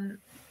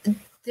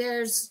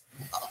 There's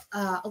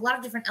a lot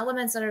of different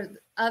elements that are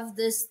of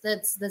this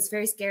that's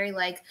very scary,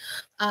 like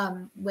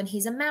when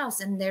he's a mouse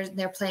and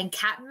they're playing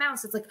cat and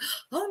mouse. It's like,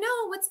 oh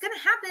no, what's gonna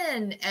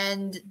happen?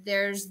 And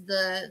there's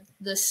the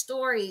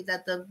story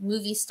that the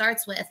movie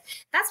starts with.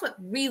 That's what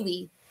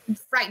really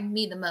frightened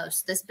me the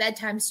most, this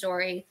bedtime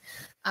story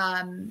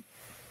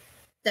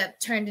that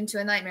turned into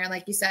a nightmare,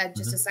 like you said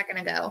just a second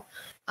ago,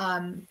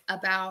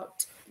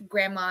 about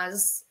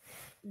grandma's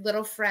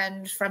little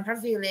friend from her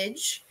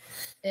village,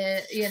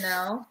 you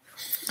know,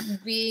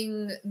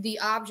 being the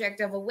object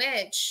of a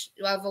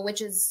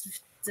witch's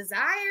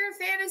desire,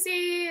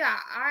 fantasy,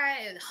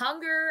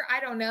 hunger, I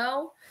don't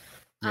know.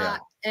 Yeah.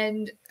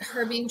 And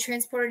her being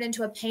transported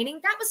into a painting,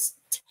 that was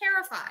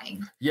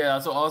terrifying. Yeah,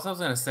 so I was going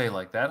to say,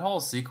 like, that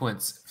whole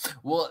sequence,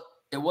 well,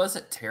 it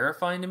wasn't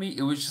terrifying to me.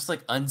 It was just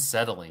like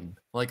unsettling.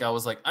 Like I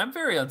was like, I'm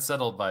very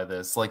unsettled by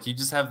this. Like you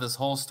just have this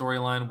whole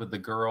storyline with the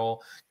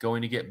girl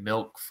going to get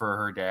milk for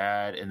her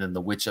dad, and then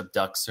the witch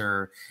abducts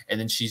her, and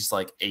then she's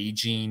like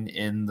aging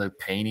in the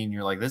painting.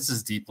 You're like, this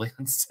is deeply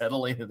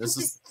unsettling, and this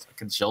is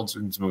like a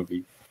children's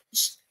movie.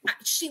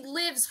 She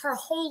lives her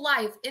whole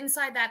life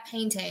inside that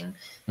painting,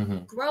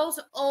 grows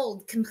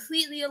old,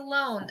 completely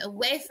alone,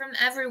 away from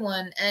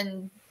everyone,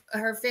 and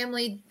her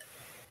family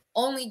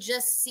only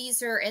just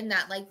sees her in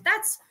that. Like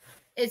that's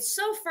It's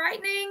so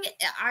frightening.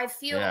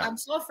 I'm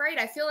so afraid.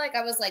 I feel like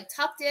I was like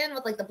tucked in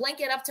with like the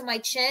blanket up to my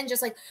chin,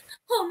 just like,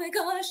 oh my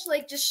gosh,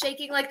 like just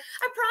shaking. Like,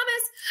 I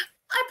promise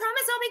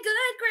I'll be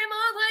good, Grandma.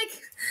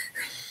 Like,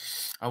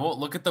 I won't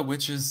look at the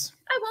witches.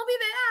 I won't be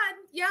bad.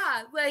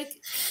 Yeah,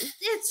 like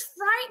it's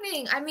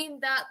frightening. I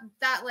mean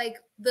that like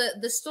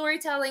the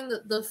storytelling,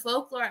 the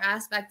folklore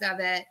aspect of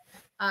it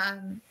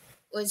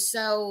was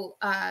so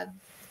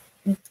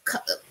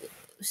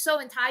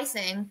so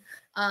enticing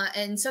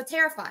and so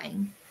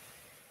terrifying.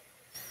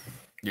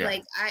 Yeah.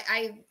 Like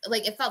I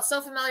like it felt so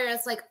familiar.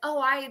 It's like,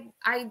 oh,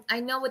 I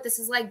know what this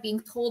is like, being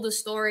told a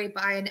story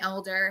by an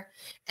elder,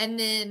 and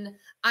then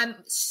I'm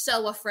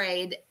so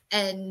afraid,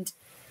 and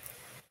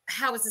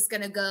how is this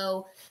gonna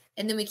go?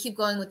 And then we keep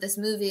going with this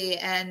movie,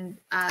 and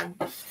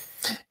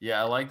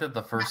yeah, I like that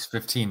the first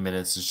 15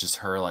 minutes is just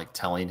her like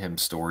telling him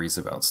stories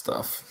about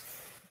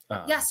stuff.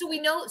 Yeah, so we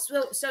know.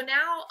 So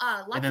now,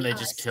 and then they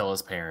just kill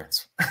his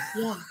parents.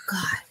 Yeah,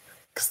 God.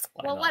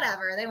 Well,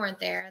 whatever. They weren't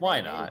there.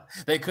 Why not?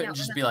 They couldn't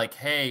just be like,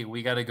 hey,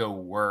 we got to go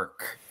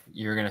work.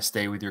 You're going to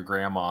stay with your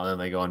grandma. And then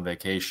they go on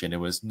vacation. It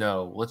was,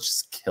 no, let's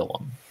just kill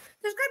them.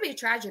 There's got to be a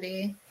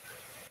tragedy,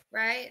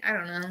 right? I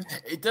don't know.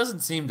 It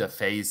doesn't seem to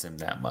faze him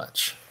that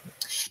much.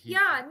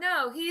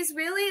 No, he's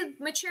really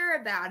mature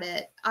about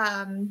it.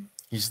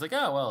 He's like,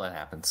 oh, well, it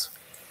happens.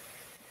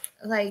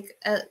 Like,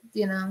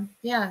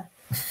 yeah.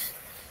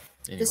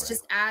 Anyway. This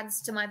just adds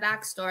to my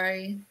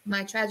backstory,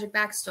 my tragic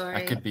backstory.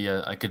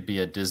 I could be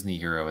a Disney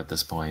hero at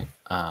this point.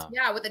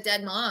 Yeah, with a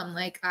dead mom,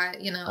 like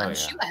I'm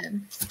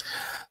shooting.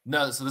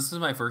 No, so this is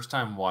my first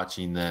time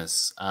watching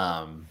this.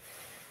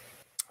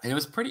 It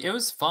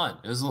was fun.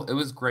 It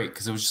was great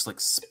because it was just like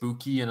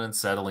spooky and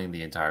unsettling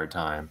the entire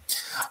time.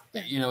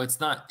 It's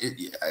not.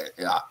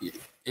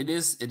 It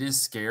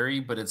is scary,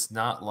 but it's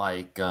not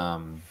like.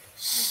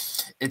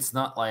 It's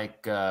not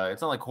like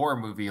horror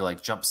movie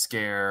like jump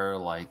scare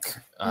like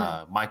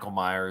Michael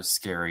Myers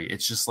scary.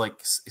 It's just like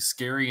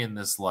scary in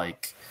this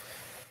like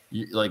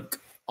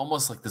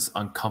almost like this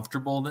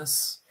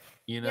uncomfortableness.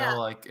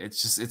 Like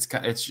it's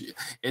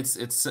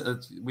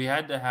we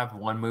had to have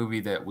one movie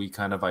that we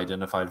kind of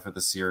identified for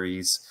the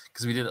series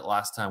because we did it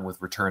last time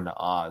with Return to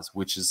Oz,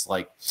 which is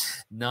like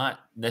not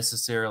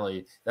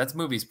necessarily, that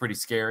movie's pretty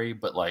scary,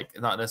 but like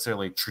not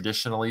necessarily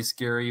traditionally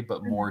scary,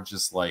 but more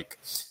just like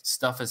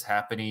stuff is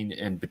happening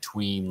in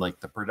between like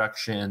the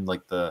production,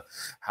 like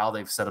how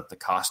they've set up the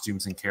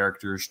costumes and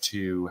characters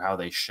to how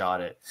they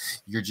shot it.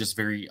 You're just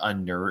very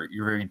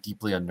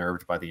deeply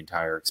unnerved by the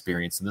entire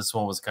experience. And this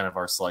one was kind of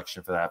our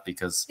selection for that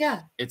because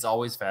it's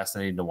always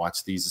fascinating to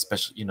watch these,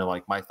 especially,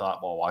 like my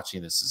thought while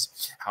watching this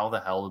is how the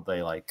hell did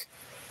they like,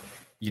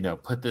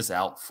 put this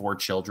out for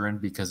children,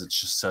 because it's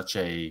just such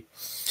a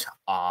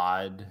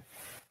odd,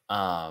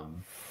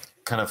 kind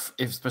of,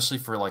 especially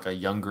for like a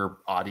younger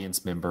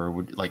audience member,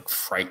 would like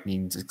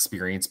frightening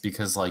experience,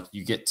 because like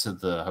you get to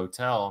the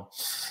hotel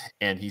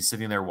and he's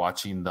sitting there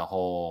watching the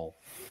whole,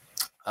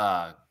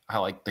 how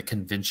like the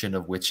convention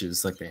of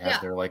witches, like they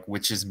have their like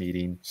witches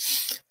meeting.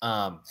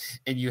 And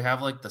you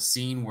have like the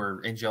scene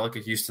where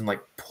Anjelica Huston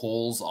like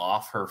pulls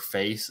off her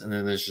face, and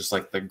then there's just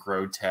like the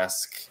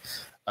grotesque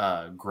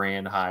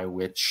Grand High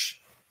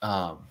Witch,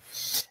 and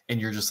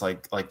you're just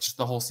like just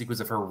the whole sequence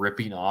of her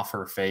ripping off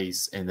her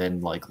face and then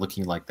like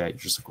looking like that, you're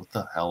just like, what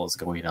the hell is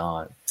going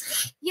on?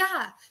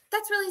 Yeah,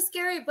 that's really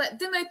scary. But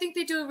then I think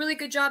they do a really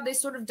good job. They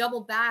sort of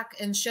double back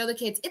and show the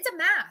kids it's a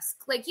mask.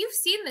 Like, you've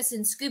seen this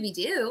in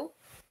Scooby-Doo.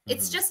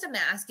 It's just a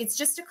mask. It's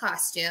just a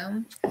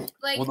costume.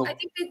 Like, I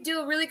think they do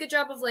a really good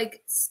job of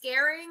like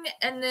scaring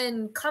and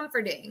then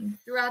comforting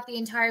throughout the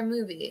entire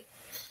movie.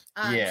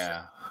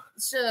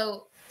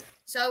 So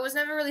I was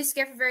never really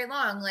scared for very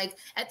long. Like,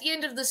 at the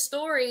end of the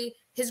story,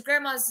 his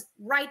grandma's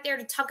right there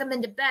to tuck him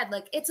into bed.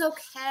 Like, it's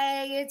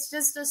okay. It's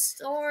just a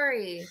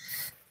story.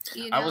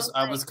 I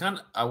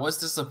was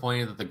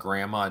disappointed that the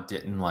grandma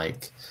didn't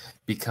like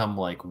become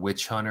like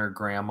witch hunter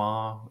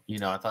grandma.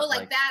 I thought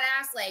like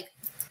badass, like.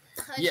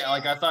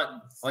 Like I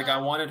thought, like I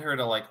wanted her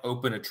to like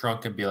open a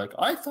trunk and be like,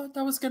 I thought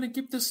I was gonna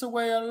give this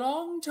away a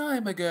long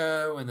time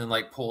ago, and then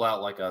like pull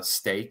out like a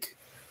stake.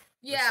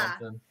 Yeah.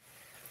 Well,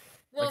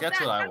 like that's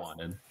what I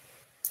wanted.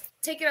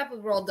 Take it up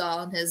with Roald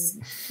Dahl in his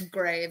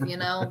grave,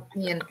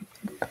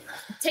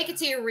 Take it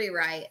to your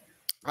rewrite.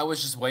 I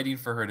was just waiting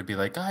for her to be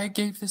like, I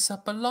gave this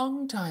up a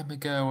long time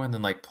ago, and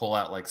then like pull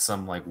out like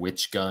some like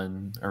witch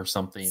gun or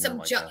something. Some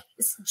like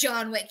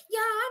John Wick. Yeah,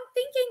 I'm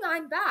thinking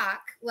I'm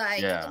back.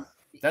 Like, yeah.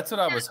 That's what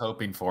I was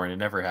hoping for, and it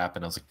never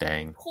happened. I was like,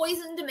 dang.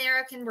 Poisoned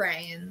American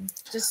brain.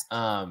 Just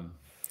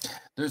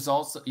there's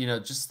also,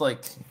 just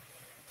like,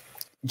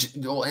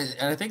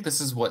 and I think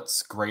this is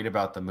what's great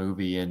about the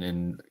movie,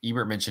 and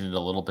Ebert mentioned it a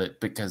little bit,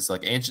 because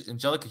like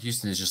Anjelica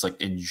Huston is just like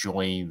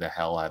enjoying the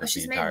hell out of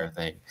the entire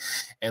thing.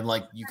 And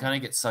like you kind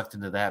of get sucked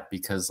into that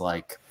because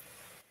like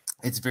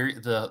it's very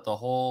the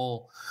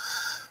whole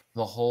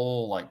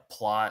like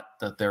plot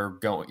that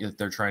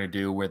they're trying to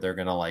do, where they're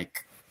gonna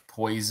like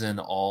poison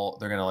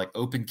they're gonna like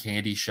open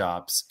candy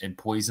shops and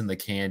poison the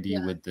candy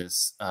with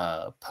this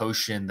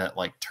potion that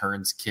like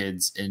turns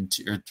kids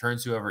into, or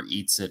turns whoever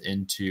eats it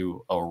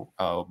into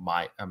a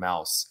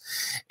mouse.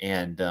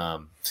 And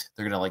they're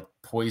gonna like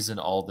poison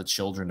all the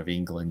children of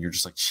England. You're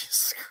just like,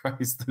 Jesus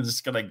Christ, they're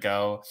just gonna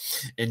go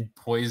and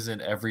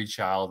poison every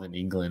child in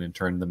England and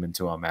turn them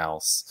into a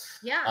mouse.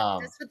 Yeah,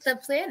 that's what the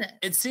plan is.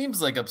 It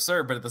seems like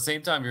absurd, but at the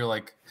same time, you're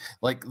like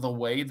the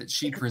way that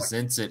she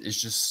presents it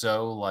is just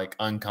so like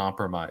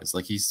uncompromised.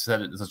 Like he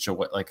said it in such a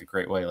way, like a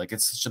great way. Like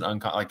it's such an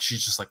like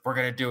she's just like, we're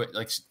gonna do it.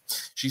 Like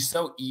she's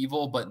so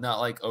evil, but not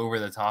like over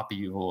the top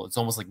evil. It's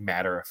almost like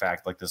matter of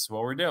fact. Like, this is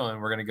what we're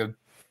doing. We're gonna go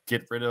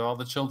get rid of all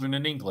the children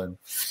in England.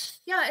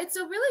 Yeah, it's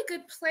a really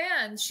good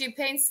plan. She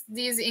paints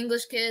these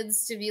English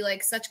kids to be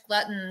like such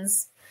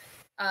gluttons,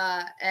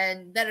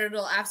 and that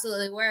it'll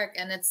absolutely work.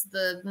 And it's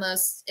the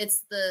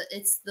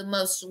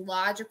most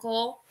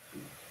logical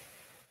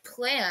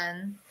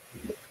plan.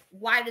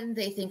 Why didn't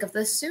they think of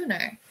this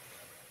sooner?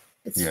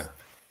 It's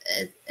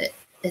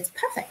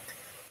perfect.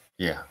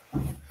 Yeah.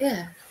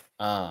 Yeah.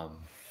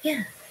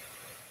 Yeah.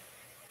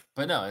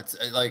 But no, it's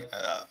like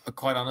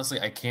quite honestly,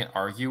 I can't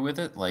argue with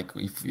it. Like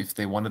if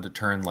they wanted to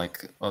turn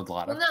like a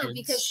lot of kids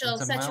because she'll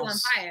set you on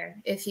fire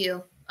if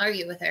you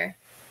argue with her.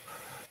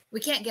 We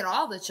can't get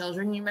all the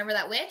children. You remember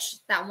that witch?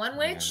 That one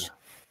witch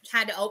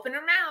had to open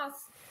her mouth.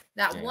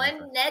 That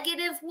one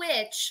negative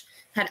witch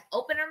had to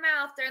open her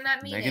mouth during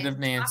that meeting. Negative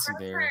Nancy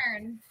there.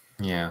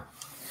 Yeah.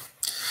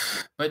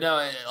 But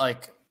no,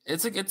 like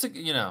it's a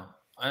you know,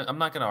 I'm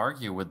not going to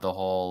argue with the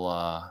whole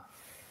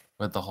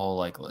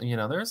like, you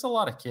know, there's a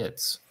lot of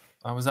kids.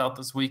 I was out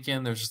this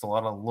weekend. There's just a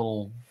lot of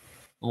little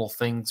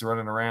things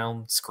running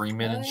around,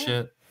 screaming and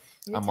shit.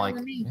 I'm like,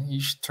 you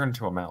should turn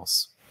into a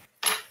mouse.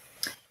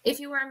 If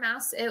you were a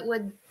mouse, it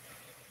would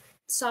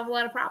solve a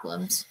lot of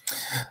problems.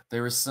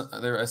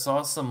 I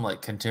saw some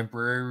like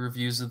contemporary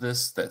reviews of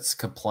this that's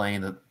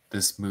complain that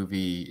this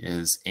movie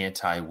is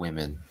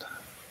anti-women.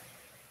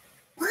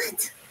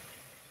 What?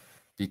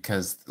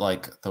 Because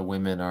like the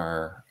women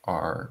are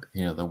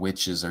you know, the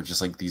witches are just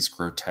like these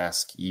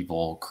grotesque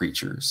evil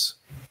creatures.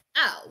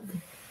 Oh,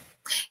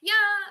 yeah.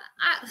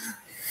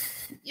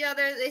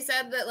 They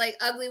said that like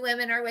ugly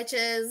women are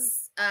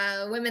witches.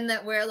 Women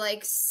that wear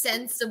like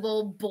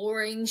sensible,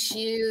 boring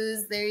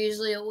shoes, they're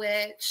usually a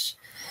witch.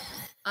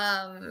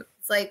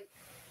 It's like,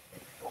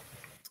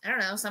 I don't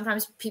know.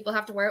 Sometimes people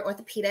have to wear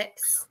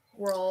orthopedics.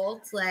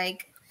 World,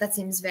 like that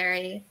seems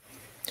very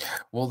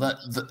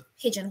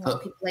pigeonhole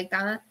people like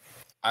that.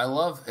 I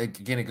love,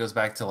 again, it goes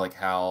back to like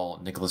how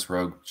Nicholas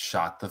Roeg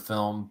shot the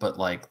film, but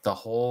like the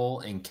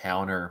whole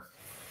encounter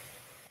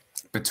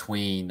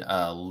between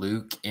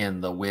Luke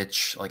and the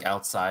witch, like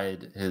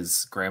outside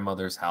his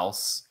grandmother's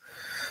house,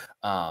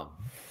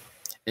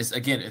 is,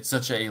 again, it's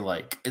such a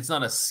like, it's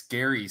not a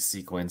scary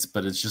sequence,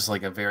 but it's just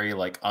like a very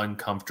like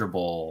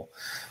uncomfortable,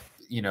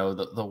 you know,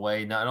 the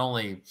way not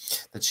only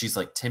that she's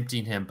like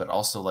tempting him, but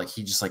also like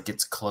he just like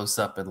gets close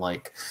up and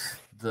like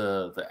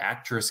the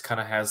actress kind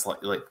of has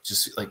like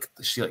just like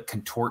she like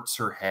contorts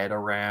her head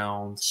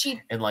around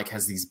and like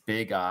has these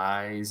big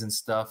eyes and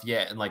stuff.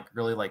 Yeah, and like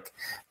really like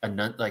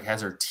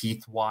has her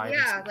teeth wide.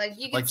 Yeah, like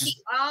you can see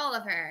all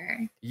of her.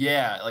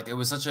 Yeah, like it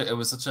was such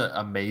a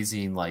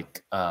amazing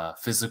like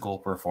physical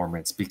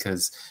performance,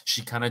 because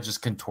she kind of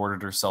just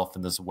contorted herself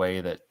in this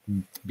way that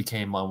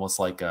became almost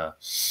like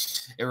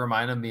it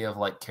reminded me of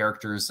like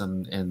characters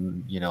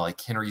in you know, like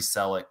Henry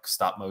Selick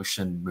stop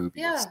motion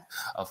movies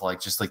of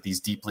like just like these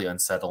deeply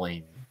unsettling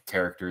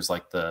characters,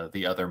 like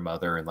the other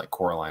mother and like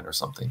Coraline or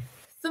something.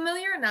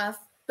 Familiar enough,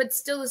 but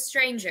still a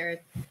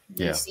stranger.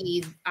 You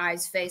see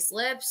eyes, face,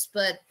 lips,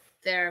 but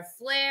they're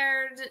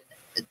flared.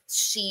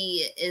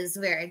 She is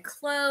very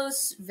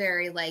close,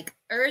 very like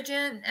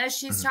urgent as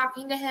she's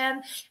talking to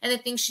him, and the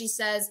things she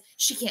says,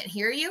 she can't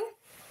hear you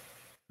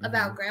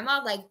about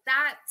grandma, like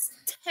that's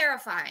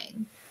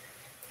terrifying.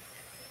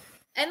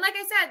 And like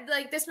I said,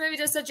 like this movie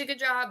does such a good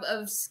job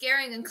of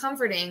scaring and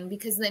comforting,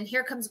 because then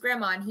here comes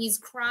grandma and he's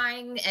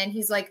crying and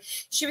he's like,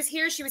 she was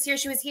here.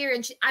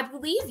 And I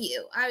believe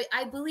you.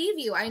 I believe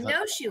you. I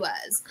know she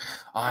was.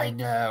 I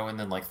know. And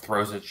then like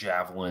throws a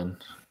javelin.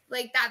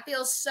 Like that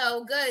feels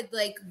so good.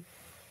 Like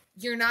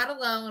you're not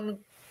alone.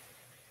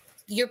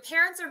 You're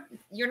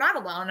not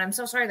alone. I'm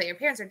so sorry that your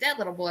parents are dead,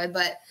 little boy,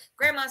 but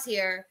grandma's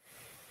here.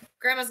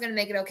 Grandma's going to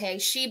make it okay.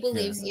 She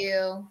believes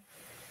you.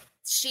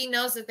 She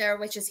knows that there are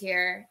witches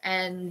here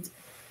and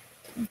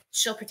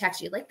she'll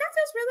protect you. Like that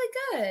feels really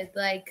good.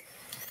 Like,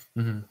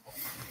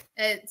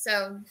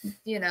 so,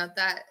 you know,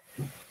 that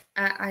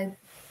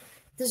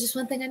there's just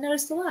one thing I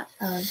noticed a lot.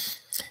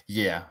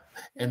 Yeah.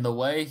 And the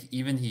way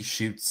even he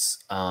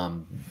shoots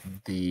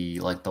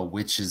the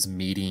witches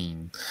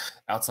meeting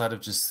outside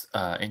of just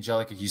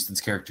Angelica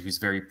Houston's character, who's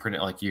very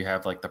like you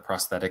have like the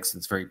prosthetics,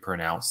 it's very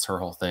pronounced, her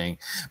whole thing,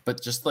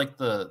 but just like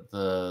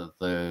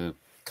the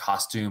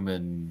costume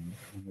and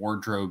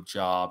wardrobe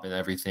job and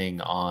everything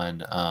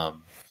on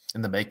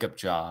and the makeup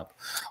job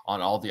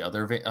on all the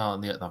other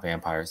not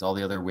vampires, all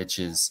the other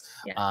witches.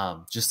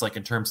 Just like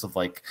in terms of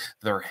like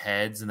their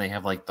heads, and they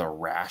have like the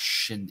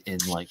rash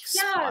and like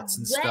spots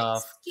and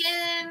stuff,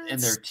 skin,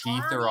 and their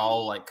teeth are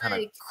all like kind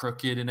of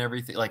crooked and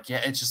everything. Like,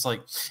 yeah, it's just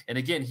like, and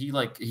again, he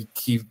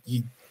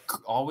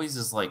always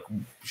is like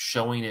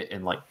showing it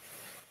in like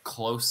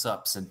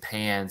close-ups and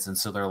pans, and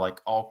so they're like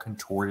all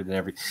contorted and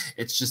everything.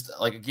 It's just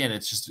like, again,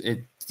 it's just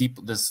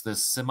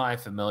this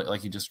semi-familiar,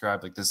 like you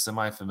described, like this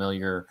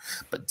semi-familiar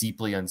but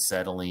deeply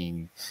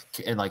unsettling,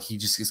 and like he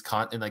just is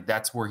and like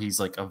that's where he's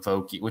like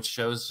evoking, which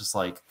shows just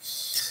like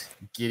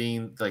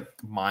getting like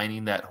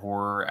mining that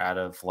horror out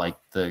of like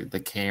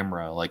the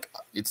camera. Like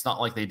it's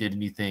not like they did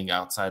anything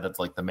outside of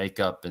like the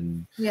makeup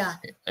and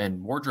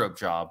wardrobe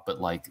job,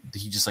 but like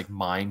he just like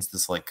mines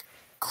this like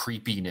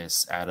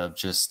creepiness out of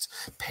just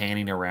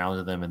panning around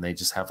to them, and they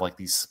just have like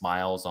these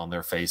smiles on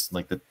their face, and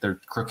like their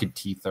crooked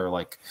teeth are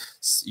like,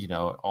 you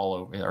know, all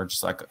over, are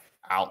just like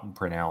out and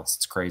pronounced.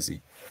 It's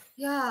crazy.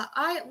 Yeah,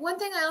 one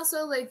thing I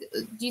also like,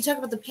 you talk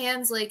about the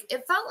pans, like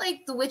it felt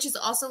like the witches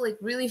also like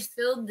really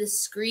filled the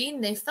screen.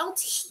 They felt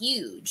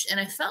huge, and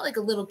I felt like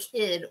a little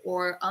kid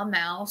or a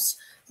mouse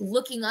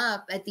looking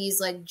up at these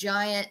like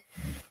giant,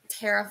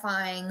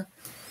 terrifying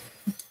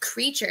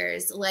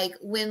creatures. Like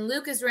when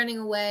Luke is running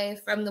away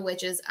from the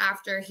witches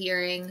after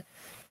hearing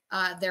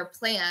their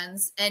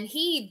plans, and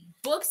he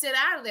books it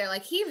out of there,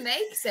 like he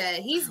makes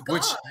it, he's gone.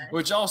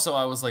 Which also,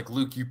 I was like,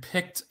 Luke, you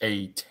picked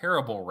a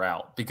terrible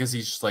route, because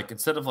he's just like,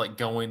 instead of like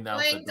going out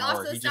the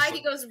door,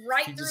 he goes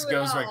right through. He just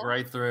goes like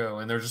right through,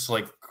 and they're just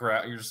like,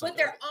 you're just with like,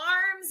 their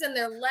arms and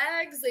their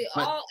legs,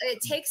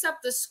 it takes up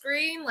the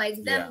screen,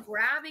 like them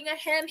grabbing at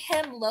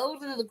him low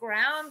to the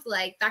ground,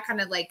 like that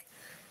kind of like,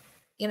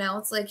 you know,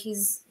 it's like he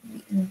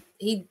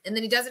and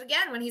then he does it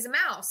again when he's a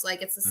mouse.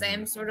 Like it's the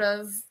same sort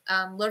of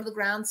low to the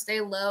ground,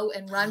 stay low,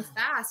 and run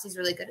fast. He's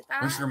really good at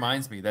that. Which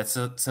reminds me, that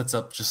sets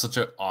up just such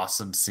an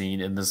awesome scene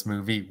in this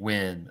movie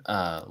when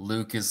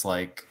Luke is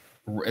like,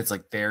 it's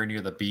like there near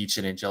the beach,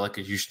 and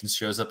Anjelica Huston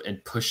shows up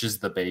and pushes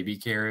the baby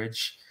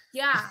carriage.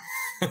 Yeah.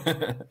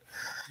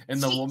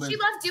 And the woman, she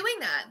loved doing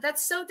that.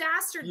 That's so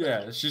dastardly.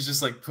 Yeah, she's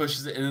just like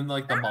pushes it, and then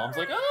like the mom's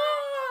like,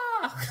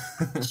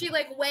 she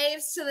like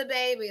waves to the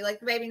baby, like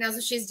the baby knows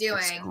what she's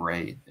doing. It's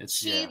great.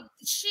 She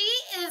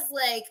is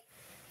like,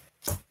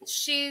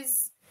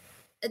 she's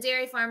a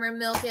dairy farmer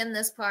milking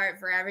this part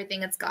for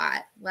everything it's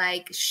got.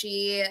 Like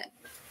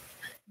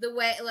the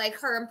way, like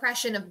her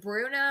impression of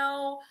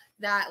Bruno,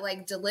 that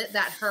like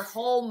that her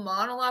whole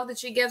monologue that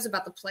she gives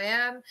about the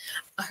plan,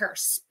 her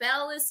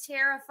spell is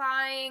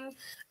terrifying.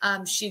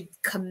 She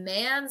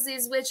commands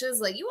these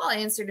witches, like, you all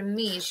answer to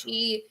me.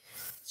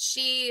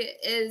 She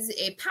is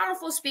a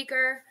powerful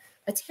speaker,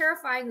 a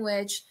terrifying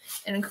witch,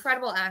 an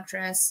incredible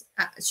actress.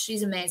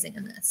 She's amazing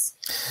in this.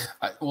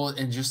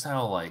 And just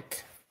how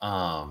like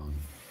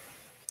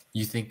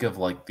you think of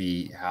like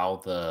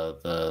how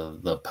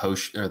the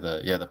potion, or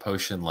the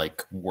potion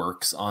like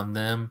works on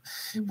them,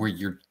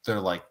 where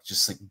they're like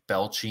just like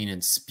belching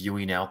and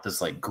spewing out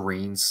this like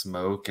green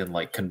smoke and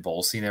like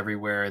convulsing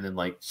everywhere, and then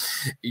like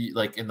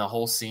in the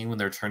whole scene when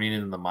they're turning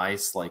into the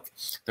mice, like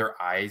their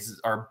eyes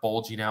are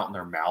bulging out and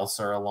their mouths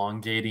are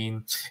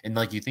elongating, and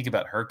like you think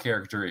about her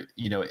character,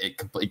 you know,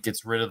 it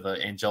gets rid of the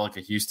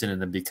Anjelica Huston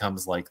and then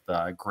becomes like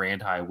the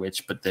Grand High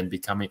Witch, but then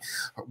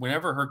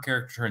whenever her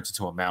character turns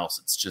into a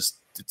mouse,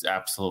 it's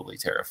absolutely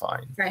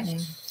terrifying.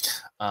 Right.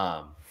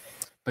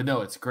 But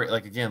no, it's great.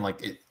 Like again,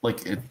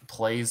 it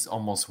plays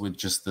almost with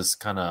just this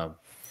kind of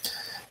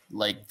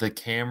like the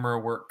camera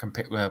work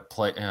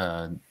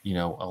you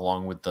know,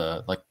 along with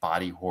the like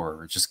body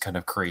horror, just kind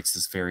of creates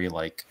this very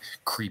like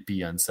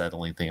creepy,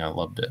 unsettling thing. I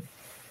loved it.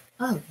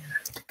 Oh,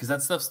 because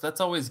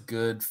that's always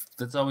good.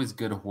 That's always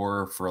good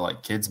horror for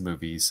like kids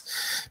movies,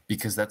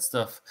 because that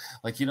stuff,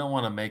 like, you don't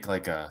want to make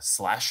like a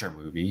slasher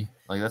movie.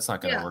 Like that's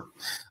not gonna work.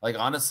 Like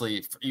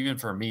honestly, even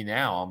for me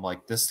now, I'm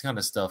like, this kind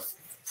of stuff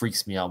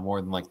freaks me out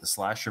more than like the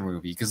slasher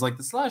movie, because like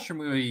the slasher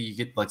movie, you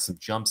get like some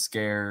jump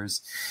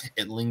scares,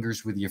 it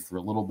lingers with you for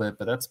a little bit,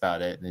 but that's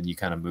about it, and then you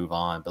kind of move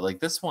on. But like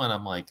this one,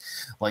 I'm like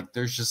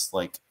there's just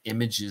like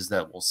images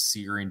that will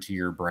sear into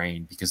your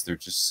brain because they're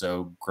just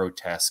so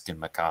grotesque and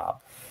macabre.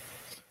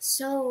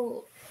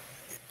 So,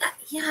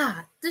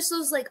 there's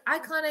those like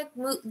iconic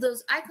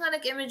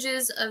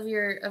images of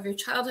your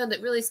childhood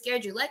that really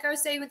scared you. Like I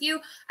was saying with you,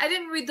 I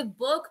didn't read the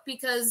book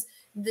because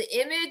the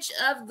image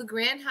of the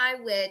Grand High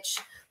Witch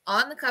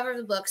on the cover of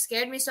the book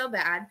scared me so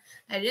bad.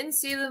 I didn't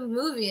see the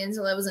movie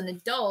until I was an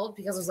adult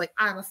because I was like,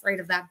 I'm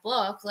afraid of that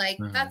book. Like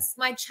that's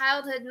my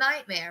childhood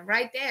nightmare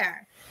right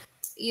there.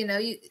 You know,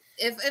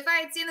 if I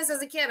had seen this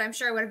as a kid, I'm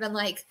sure I would have been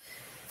like,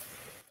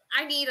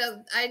 I need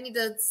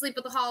to sleep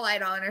with the hall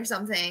light on or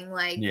something,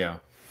 like, yeah,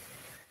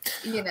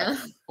 you know.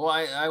 Well,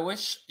 I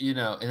wish, you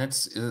know, and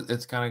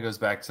it's kind of goes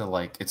back to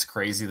like, it's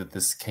crazy that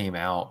this came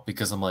out,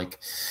 because I'm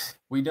like,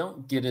 we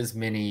don't get as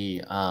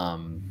many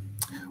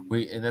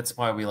and that's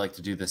why we like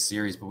to do this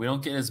series, but we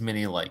don't get as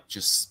many like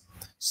just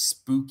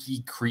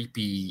spooky,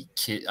 creepy,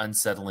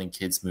 unsettling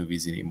kids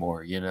movies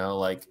anymore. You know,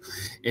 like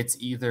it's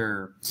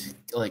either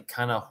like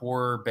kind of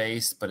horror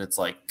based, but it's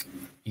like,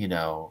 you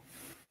know,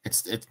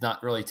 it's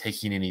not really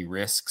taking any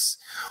risks,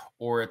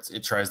 or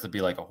it tries to be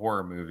like a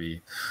horror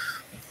movie.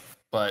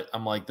 But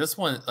I'm like, this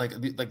one,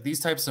 like these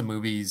types of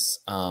movies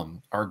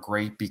are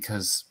great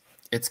because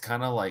it's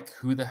kind of like,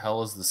 who the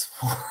hell is this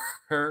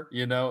for?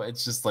 You know,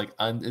 it's just like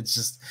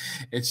it's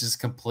just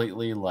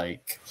completely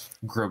like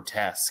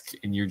grotesque,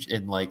 and you're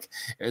in like,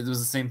 it was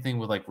the same thing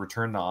with like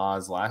Return to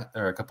Oz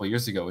a couple of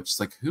years ago. It's just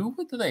like, who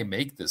do they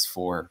make this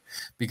for?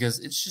 Because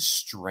it's just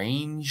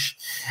strange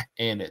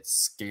and it's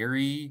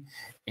scary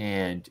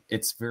and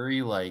it's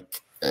very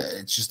like,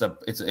 it's just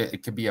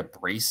it could be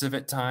abrasive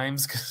at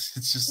times because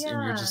it's just,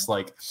 and you're just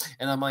like,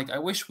 and I'm like, I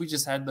wish we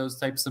just had those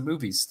types of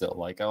movies still.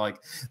 Like, I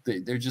like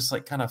they're just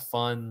like kind of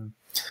fun.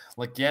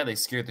 Like, yeah, they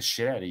scared the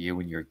shit out of you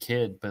when you're a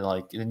kid, but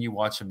like then you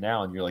watch them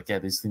now and you're like, yeah,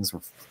 these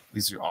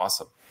are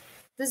awesome.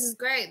 This is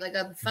great, like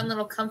a fun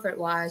little comfort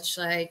watch.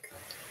 Like,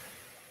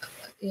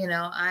 you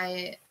know,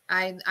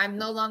 I'm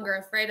no longer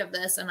afraid of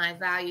this, and I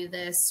value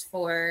this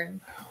for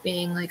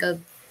being like a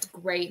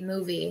great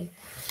movie.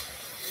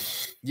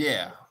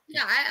 Yeah.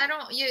 Yeah, I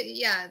don't.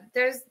 Yeah,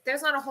 there's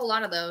not a whole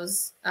lot of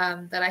those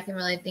that I can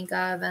really think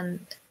of,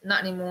 and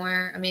not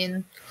anymore. I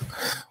mean,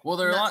 well,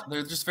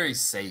 they're just very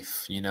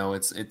safe. You know,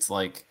 it's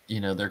like, you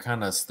know, they're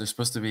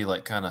supposed to be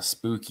like kind of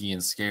spooky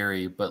and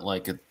scary, but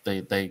like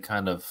they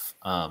kind of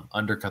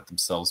undercut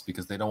themselves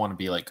because they don't want to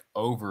be like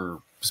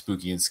over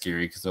spooky and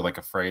scary because they're like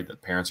afraid that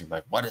parents are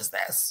like, what is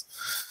this?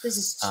 This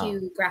is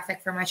too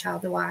graphic for my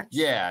child to watch.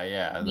 Yeah,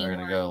 and they're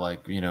gonna go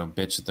like, you know,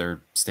 bitch at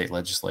their state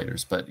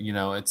legislators. But you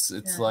know, it's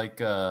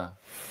like I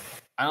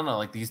don't know,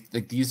 like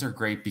these are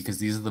great because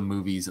these are the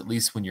movies, at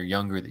least when you're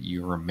younger, that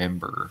you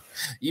remember,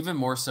 even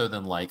more so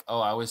than like,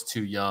 oh, I was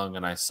too young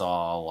and I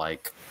saw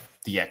like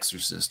The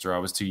Exorcist, or I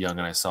was too young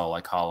and I saw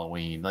like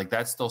Halloween. Like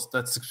that's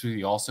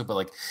also, but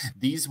like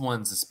these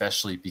ones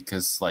especially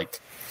because like,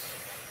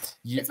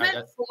 it's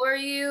meant for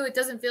you. It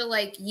doesn't feel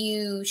like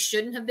you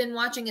shouldn't have been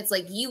watching. It's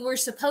like you were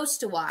supposed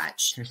to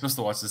watch. You're supposed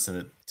to watch this and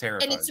it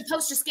terrifies. And it's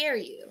supposed to scare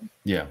you.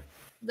 Yeah.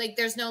 Like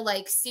there's no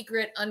like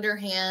secret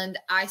underhand.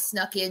 I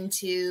snuck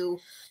into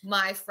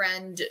my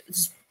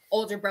friend's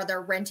older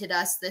brother rented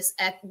us this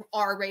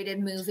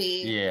R-rated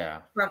movie. Yeah.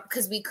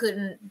 Because we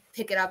couldn't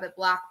pick it up at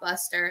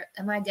Blockbuster.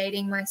 Am I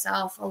dating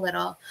myself a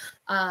little?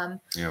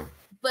 Yeah.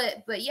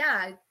 But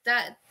yeah,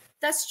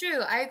 that's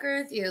true. I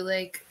agree with you.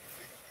 Like.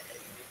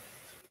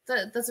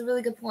 That's a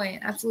really good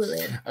point.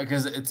 Absolutely.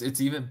 Because it's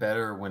even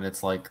better when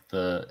it's like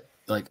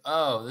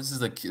oh, this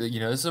is it's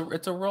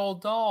a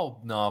Roald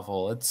Dahl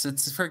novel.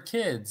 It's for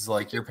kids.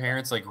 Like your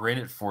parents like rent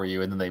it for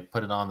you and then they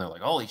put it on. They're like,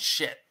 holy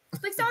shit.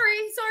 Like sorry,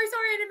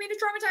 I didn't mean to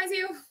traumatize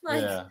you.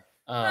 Like,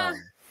 yeah.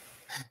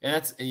 And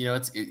that's, you know,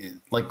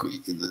 like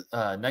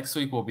next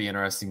week will be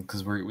interesting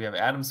because we have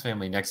Addams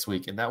Family next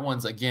week, and that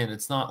one's, again,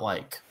 it's not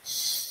like.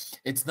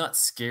 It's not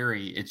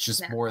scary. It's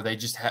just more, they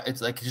just have, it's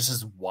like just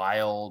this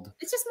wild.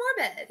 It's just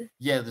morbid.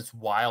 Yeah, this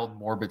wild,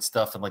 morbid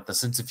stuff. And like the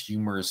sense of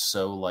humor is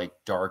so like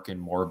dark and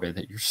morbid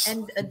that you're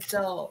and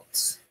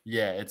adult.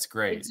 Yeah, it's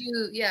great.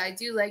 I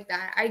do like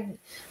that.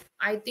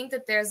 I think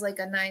that there's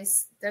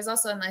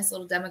also a nice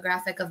little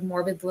demographic of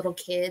morbid little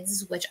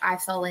kids, which I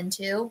fell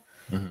into.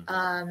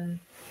 Mm-hmm.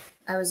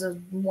 I was a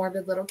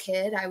morbid little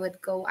kid. I would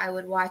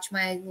watch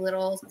my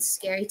little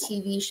scary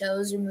TV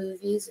shows or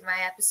movies or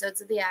my episodes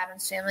of The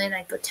Addams Family, and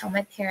I'd go tell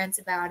my parents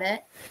about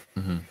it.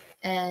 Mm-hmm.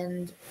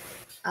 And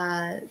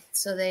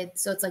so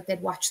it's like they'd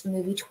watch the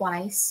movie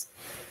twice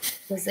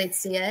because they'd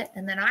see it,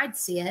 and then I'd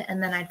see it,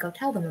 and then I'd go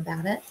tell them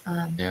about it.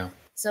 Yeah.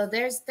 So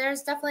there's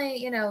definitely,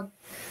 you know,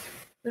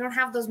 we don't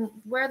have those.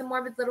 Where are the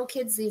morbid little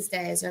kids these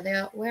days?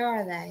 Where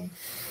are they?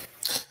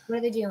 What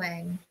are they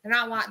doing? They're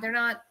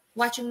not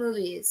watching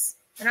movies.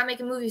 They're not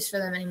making movies for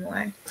them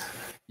anymore.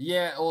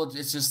 Yeah, well,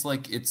 it's just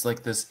like, it's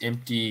like this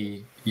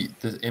empty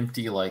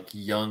like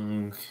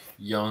young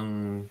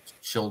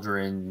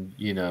children,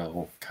 you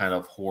know, kind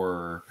of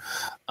horror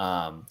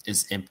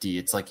is empty.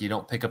 It's like you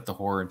don't pick up the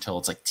horror until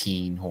it's like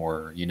teen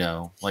horror, you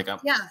know. Like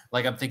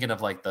I'm thinking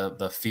of like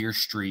the Fear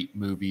Street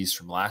movies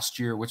from last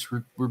year, which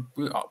were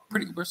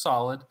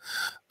solid,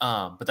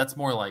 but that's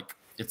more like,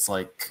 it's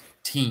like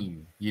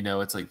teen, you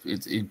know. It's like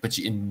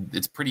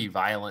it's pretty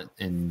violent,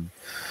 and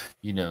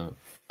you know,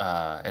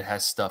 it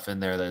has stuff in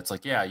there that it's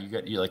like, yeah,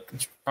 you like,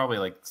 it's probably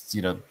like,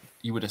 you know,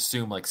 you would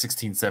assume like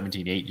 16,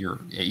 17,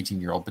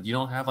 18-year-old, but you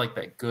don't have like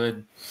that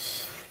good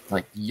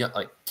like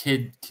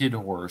kid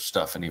horror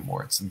stuff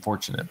anymore. It's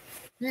unfortunate.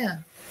 Yeah.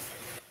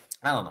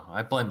 I don't know.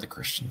 I blame the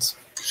Christians.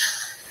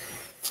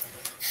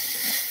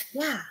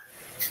 Yeah.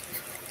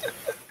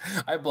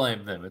 I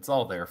blame them. It's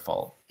all their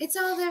fault. It's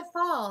all their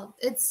fault.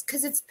 It's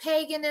because it's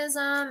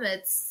paganism.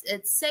 It's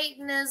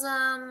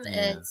Satanism.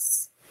 Yeah.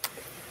 It's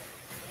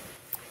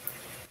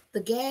the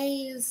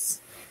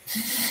gays.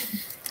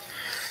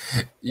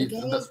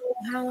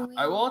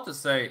 I will have to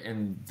say,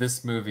 in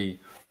this movie,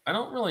 I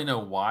don't really know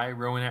why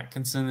Rowan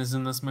Atkinson is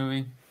in this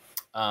movie.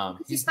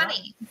 He's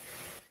funny.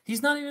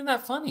 He's not even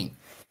that funny.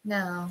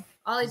 No.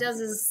 All he does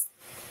is.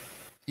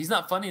 He's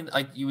not funny.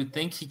 Like you would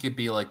think he could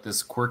be like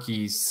this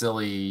quirky,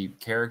 silly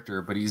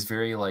character, but he's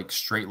very like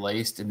straight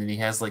laced, and then he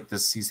has like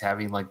this. He's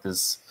having like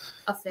this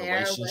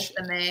affair with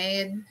the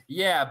maid.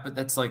 Yeah, but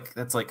that's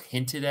like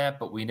hinted at,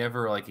 but we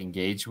never like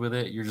engage with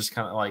it. You're just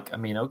kind of like, I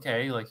mean,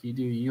 okay, like you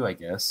do you, I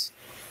guess.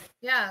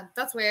 Yeah,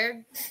 that's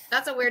weird.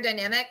 That's a weird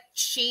dynamic.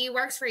 She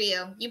works for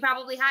you. You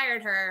probably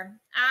hired her.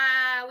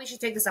 We should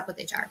take this up with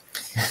HR.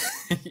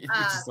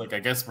 Just like, I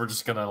guess we're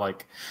just gonna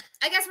like.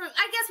 I guess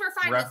we're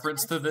fine.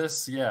 Reference to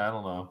this, yeah, I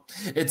don't know.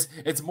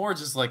 It's more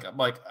just like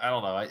I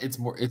don't know.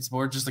 It's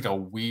more just like a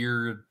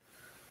weird,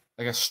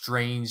 like a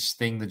strange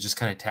thing to just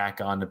kind of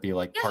tack on to be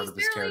like part of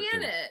this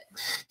character.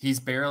 He's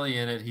barely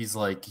in it.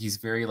 He's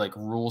very like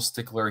rule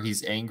stickler.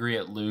 He's angry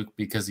at Luke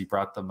because he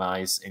brought the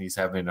mice, and he's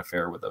having an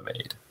affair with a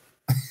maid.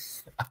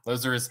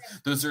 Those are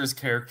his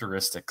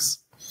characteristics.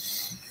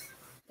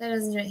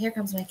 Here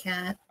comes my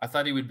cat. I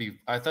thought he would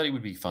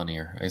be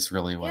funnier. It's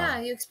really well. Yeah,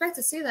 you expect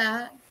to see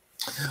that.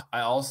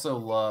 I also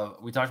love.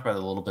 We talked about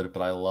it a little bit,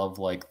 but I love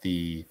like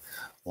the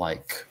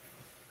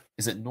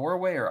Is it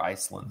Norway or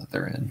Iceland that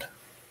they're in?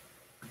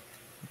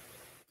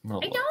 I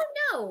don't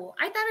know.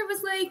 I thought it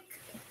was like.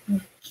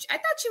 I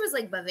thought she was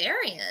like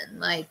Bavarian.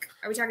 Like,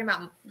 are we talking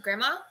about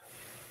Grandma?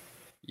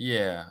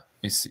 Yeah.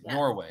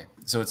 Norway.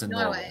 So it's in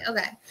Norway.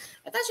 Okay.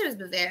 I thought she was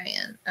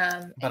Bavarian.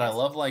 But I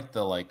love like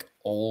the like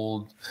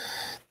old,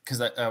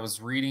 because I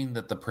was reading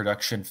that the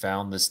production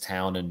found this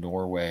town in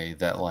Norway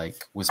that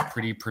like was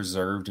pretty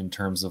preserved in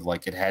terms of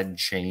like it hadn't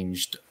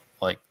changed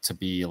like to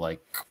be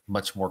like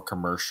much more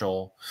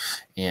commercial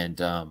and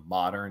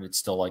modern. It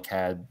still like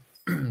had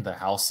the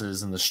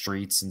houses and the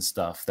streets and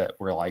stuff that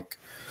were like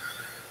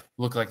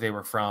looked like they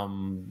were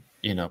from,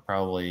 you know,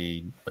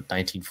 probably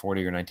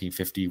 1940 or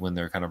 1950 when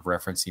they're kind of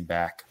referencing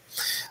back.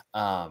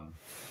 And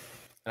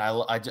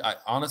I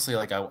honestly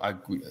like I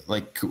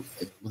like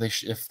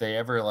if they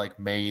ever like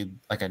made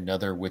like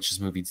another witches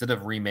movie instead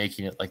of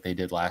remaking it like they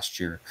did last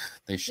year,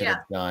 they should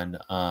have done.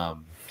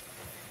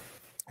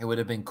 It would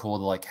have been cool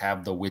to like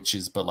have the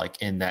witches, but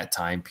like in that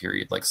time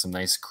period, like some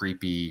nice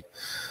creepy,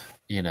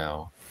 you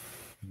know,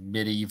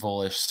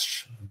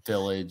 medieval-ish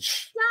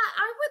village.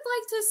 Yeah, I would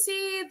like to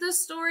see the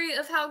story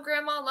of how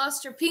Grandma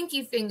lost her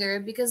pinky finger,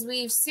 because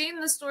we've seen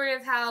the story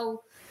of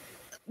how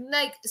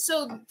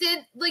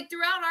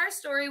throughout our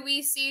story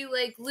we see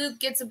like Luke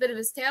gets a bit of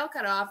his tail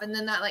cut off, and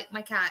then that like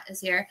my cat is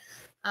here.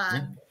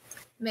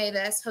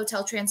 Mavis,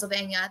 Hotel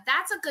Transylvania.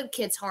 That's a good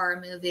kids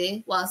horror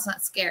movie. Well, it's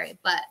not scary,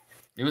 but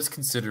it was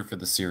considered for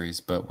the series,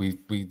 but we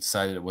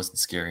decided it wasn't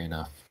scary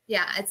enough.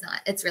 Yeah, it's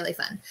not. It's really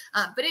fun.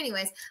 But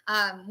anyways,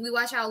 we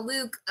watch how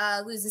Luke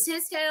loses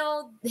his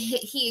tail.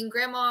 He and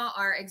Grandma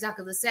are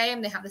exactly the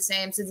same. They have the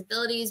same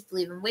sensibilities,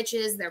 believe in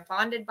witches. They're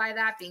bonded by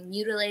that, being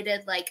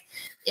mutilated, like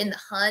in the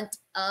hunt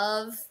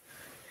of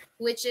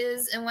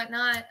witches and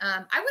whatnot.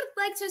 I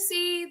would like to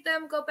see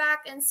them go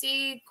back and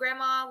see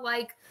Grandma,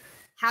 like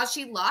how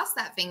she lost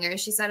that finger.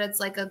 She said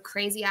it's like a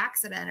crazy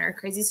accident or a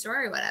crazy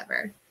story or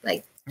whatever.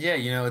 Like, yeah,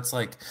 you know, it's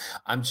like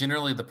I'm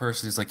generally the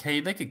person who's like,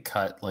 hey, they could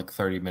cut like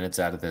 30 minutes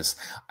out of this.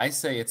 I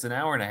say it's an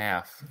hour and a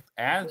half.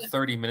 Add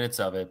 30 minutes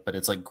of it, but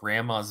it's like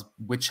Grandma's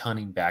witch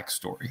hunting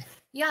backstory.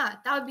 Yeah,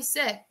 that would be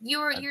sick.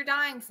 You're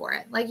dying for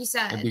it, like you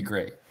said. It'd be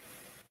great.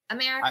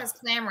 America's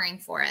clamoring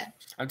for it.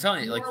 I'm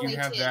telling you, like you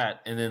have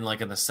that, and then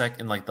like in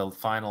the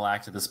final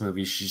act of this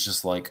movie, she's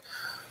just like,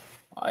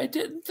 I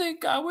didn't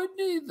think I would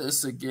need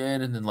this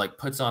again, and then like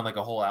puts on like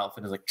a whole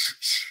outfit and is like.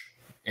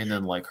 And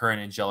then like her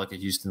and Angelica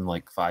Houston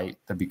like fight.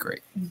 That'd be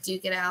great.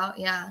 Duke it out.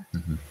 Yeah.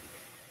 Mm-hmm.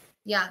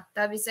 Yeah,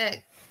 that'd be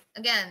sick.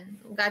 Again,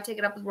 we gotta take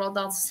it up with Roald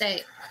Dahl's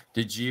estate.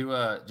 Did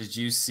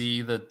you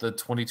see the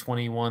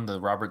 2021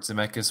 the Robert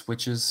Zemeckis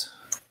Witches?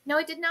 No,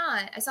 I did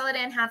not. I saw that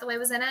Anne Hathaway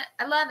was in it.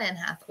 I love Anne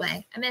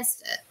Hathaway. I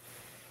missed it.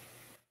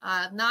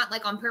 Not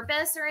like on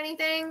purpose or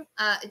anything.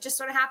 It just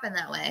sort of happened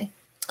that way.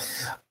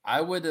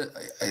 I would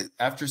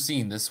after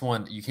seeing this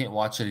one, you can't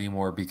watch it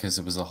anymore because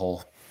it was a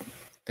whole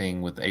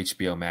thing with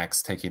HBO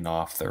Max taking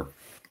off their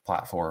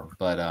platform.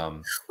 But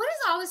what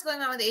is always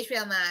going on with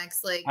HBO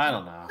Max? Like, I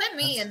don't know. Put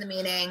me in the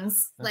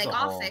meetings. Like,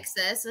 I'll fix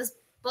this. This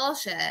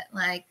bullshit.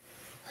 Like,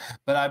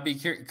 but I'd be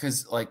curious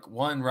because, like,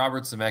 one,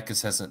 Robert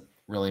Zemeckis hasn't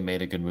really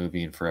made a good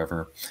movie in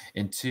forever,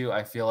 and two,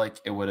 I feel like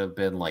it would have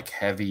been like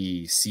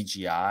heavy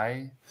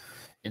CGI.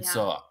 And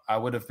so I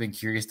would have been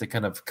curious to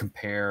kind of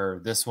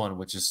compare this one,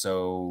 which is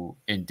so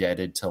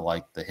indebted to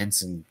like the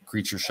Henson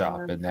Creature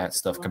Shop and that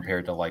stuff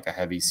compared to like a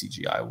heavy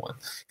CGI one.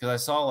 Because I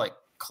saw like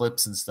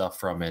clips and stuff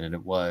from it, and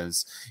it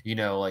was, you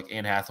know, like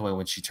Anne Hathaway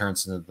when she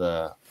turns into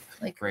the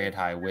like Grand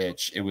High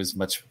Witch, it was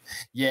much,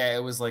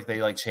 it was like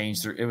they like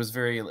changed her. It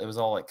was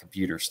all like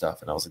computer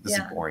stuff, and I was like, this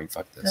is boring.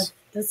 Fuck this.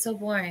 That's so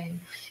boring.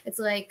 It's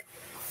like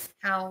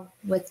how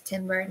with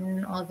Tim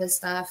Burton, all of his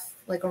stuff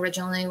like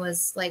originally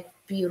was like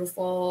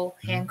beautiful,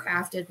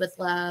 handcrafted with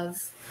love,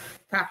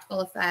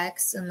 practical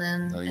effects, and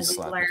then as he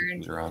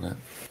learned on it.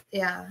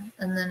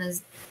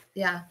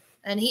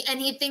 And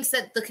he thinks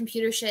that the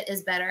computer shit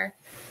is better.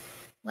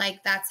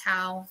 Like that's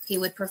how he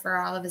would prefer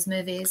all of his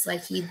movies.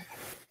 Like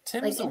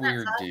Tim's a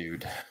weird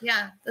dude.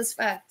 Yeah, that's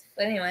fact.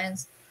 But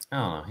anyways, I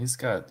don't know. He's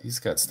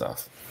got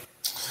stuff.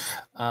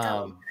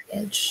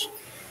 Baggage.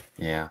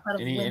 Yeah.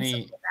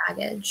 Any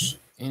baggage.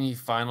 Any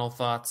final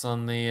thoughts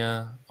on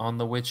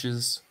the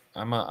Witches?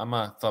 I'm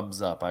a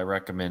thumbs up. I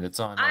recommend it's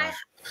on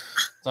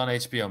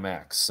HBO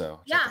Max.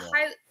 So yeah.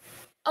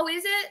 Oh,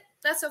 is it?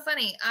 That's so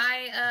funny.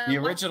 The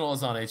original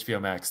is on HBO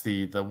Max.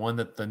 The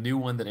new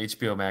one that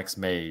HBO Max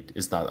made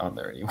is not on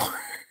there anymore.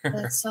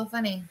 That's so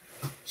funny.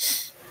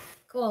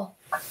 Cool.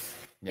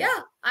 Yeah,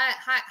 I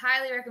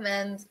highly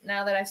recommend.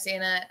 Now that I've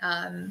seen it,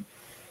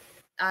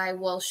 I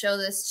will show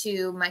this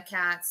to my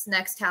cats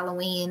next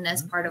Halloween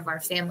as part of our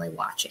family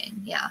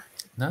watching. Yeah.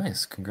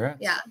 Nice.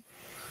 Congrats. Yeah.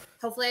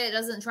 Hopefully it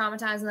doesn't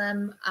traumatize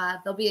them.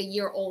 They'll be a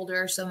year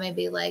older, so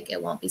maybe like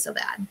it won't be so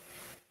bad.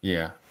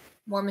 Yeah.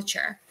 More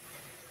mature.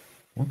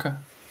 Okay.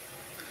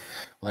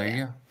 Well, there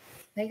you go.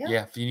 There you go.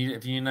 Yeah, if you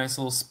need a nice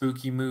little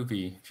spooky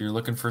movie, if you're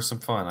looking for some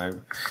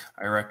fun,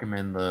 I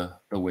recommend the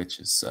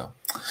Witches. So,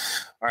 all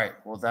right.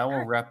 Well, that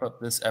will wrap up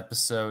this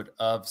episode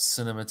of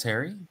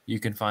Cinematary. You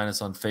can find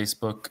us on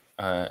Facebook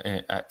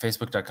at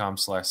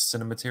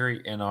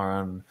facebook.com/Cinematary and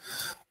on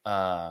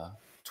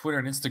Twitter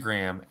and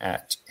Instagram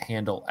at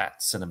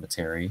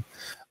 @Cinematary.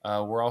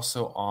 We're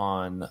also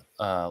on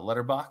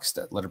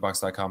Letterboxd at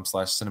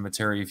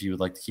letterboxd.com/Cinematary if you would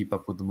like to keep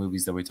up with the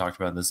movies that we talked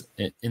about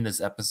in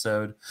this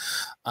episode.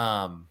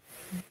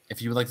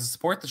 If you would like to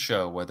support the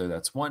show, whether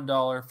that's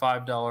 $1,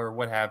 $5,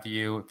 what have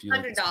you, if you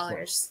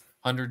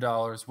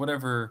 $100,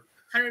 whatever.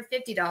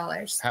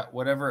 $150.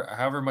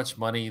 However much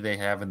money they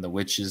have in the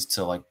Witches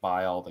to like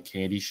buy all the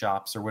candy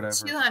shops or whatever.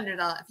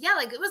 $200. Yeah,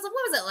 like what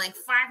was it, like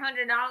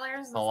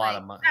 $500? A lot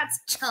of money. That's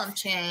chump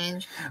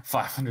change.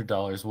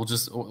 $500.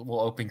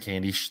 We'll open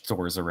candy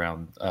stores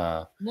around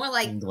more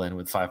like England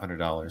with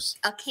 $500.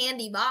 A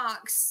candy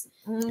box.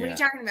 What are you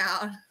talking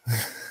about?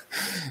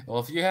 Well,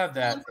 if you have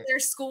that, their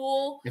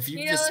school, if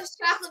those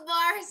chocolate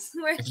bars.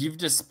 If you've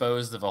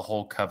disposed of a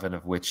whole coven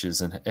of witches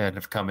and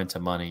have come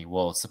into money,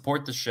 well,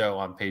 support the show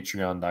on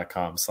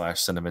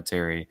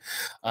patreon.com/Cinematary.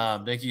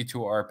 Thank you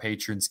to our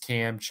patrons: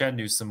 Cam, Chad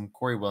Newsom,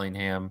 Corey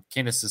Willingham,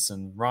 Candace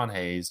Sisson, Ron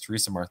Hayes,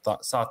 Teresa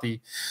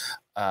Marsathi,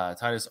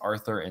 Titus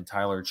Arthur, and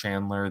Tyler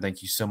Chandler.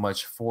 Thank you so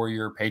much for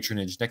your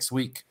patronage. Next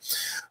week,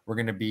 we're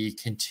going to be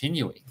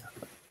continuing.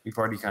 We've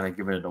already kind of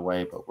given it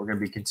away, but we're going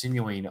to be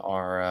continuing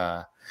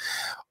our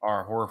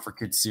Horror for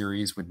Kids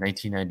series with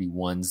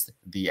 1991's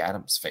The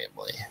Addams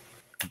Family.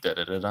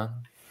 Da-da-da-da.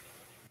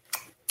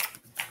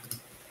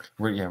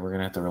 We're going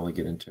to have to really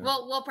get into it.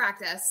 We'll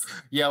practice.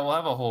 Yeah, we'll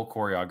have a whole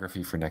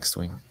choreography for next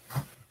week.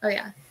 Oh,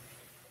 yeah.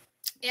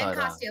 And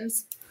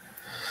costumes.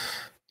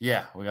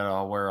 Yeah, we got to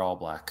all wear all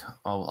black.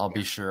 I'll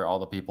be sure all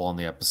the people on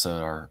the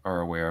episode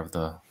are aware of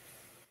the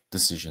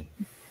decision.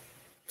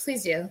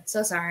 Please do.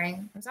 So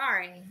sorry. I'm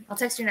sorry. I'll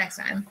text you next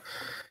time.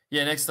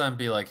 Yeah, next time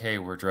be like, hey,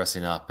 we're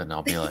dressing up. And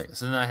I'll be like,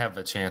 so then I have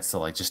a chance to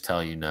like just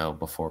tell you no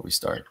before we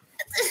start.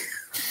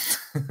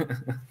 We like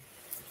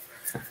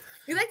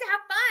to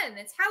have fun.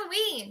 It's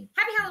Halloween.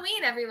 Happy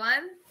Halloween,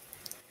 everyone.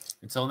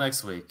 Until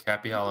next week.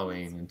 Happy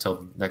Halloween.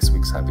 Until next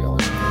week's Happy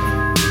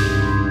Halloween.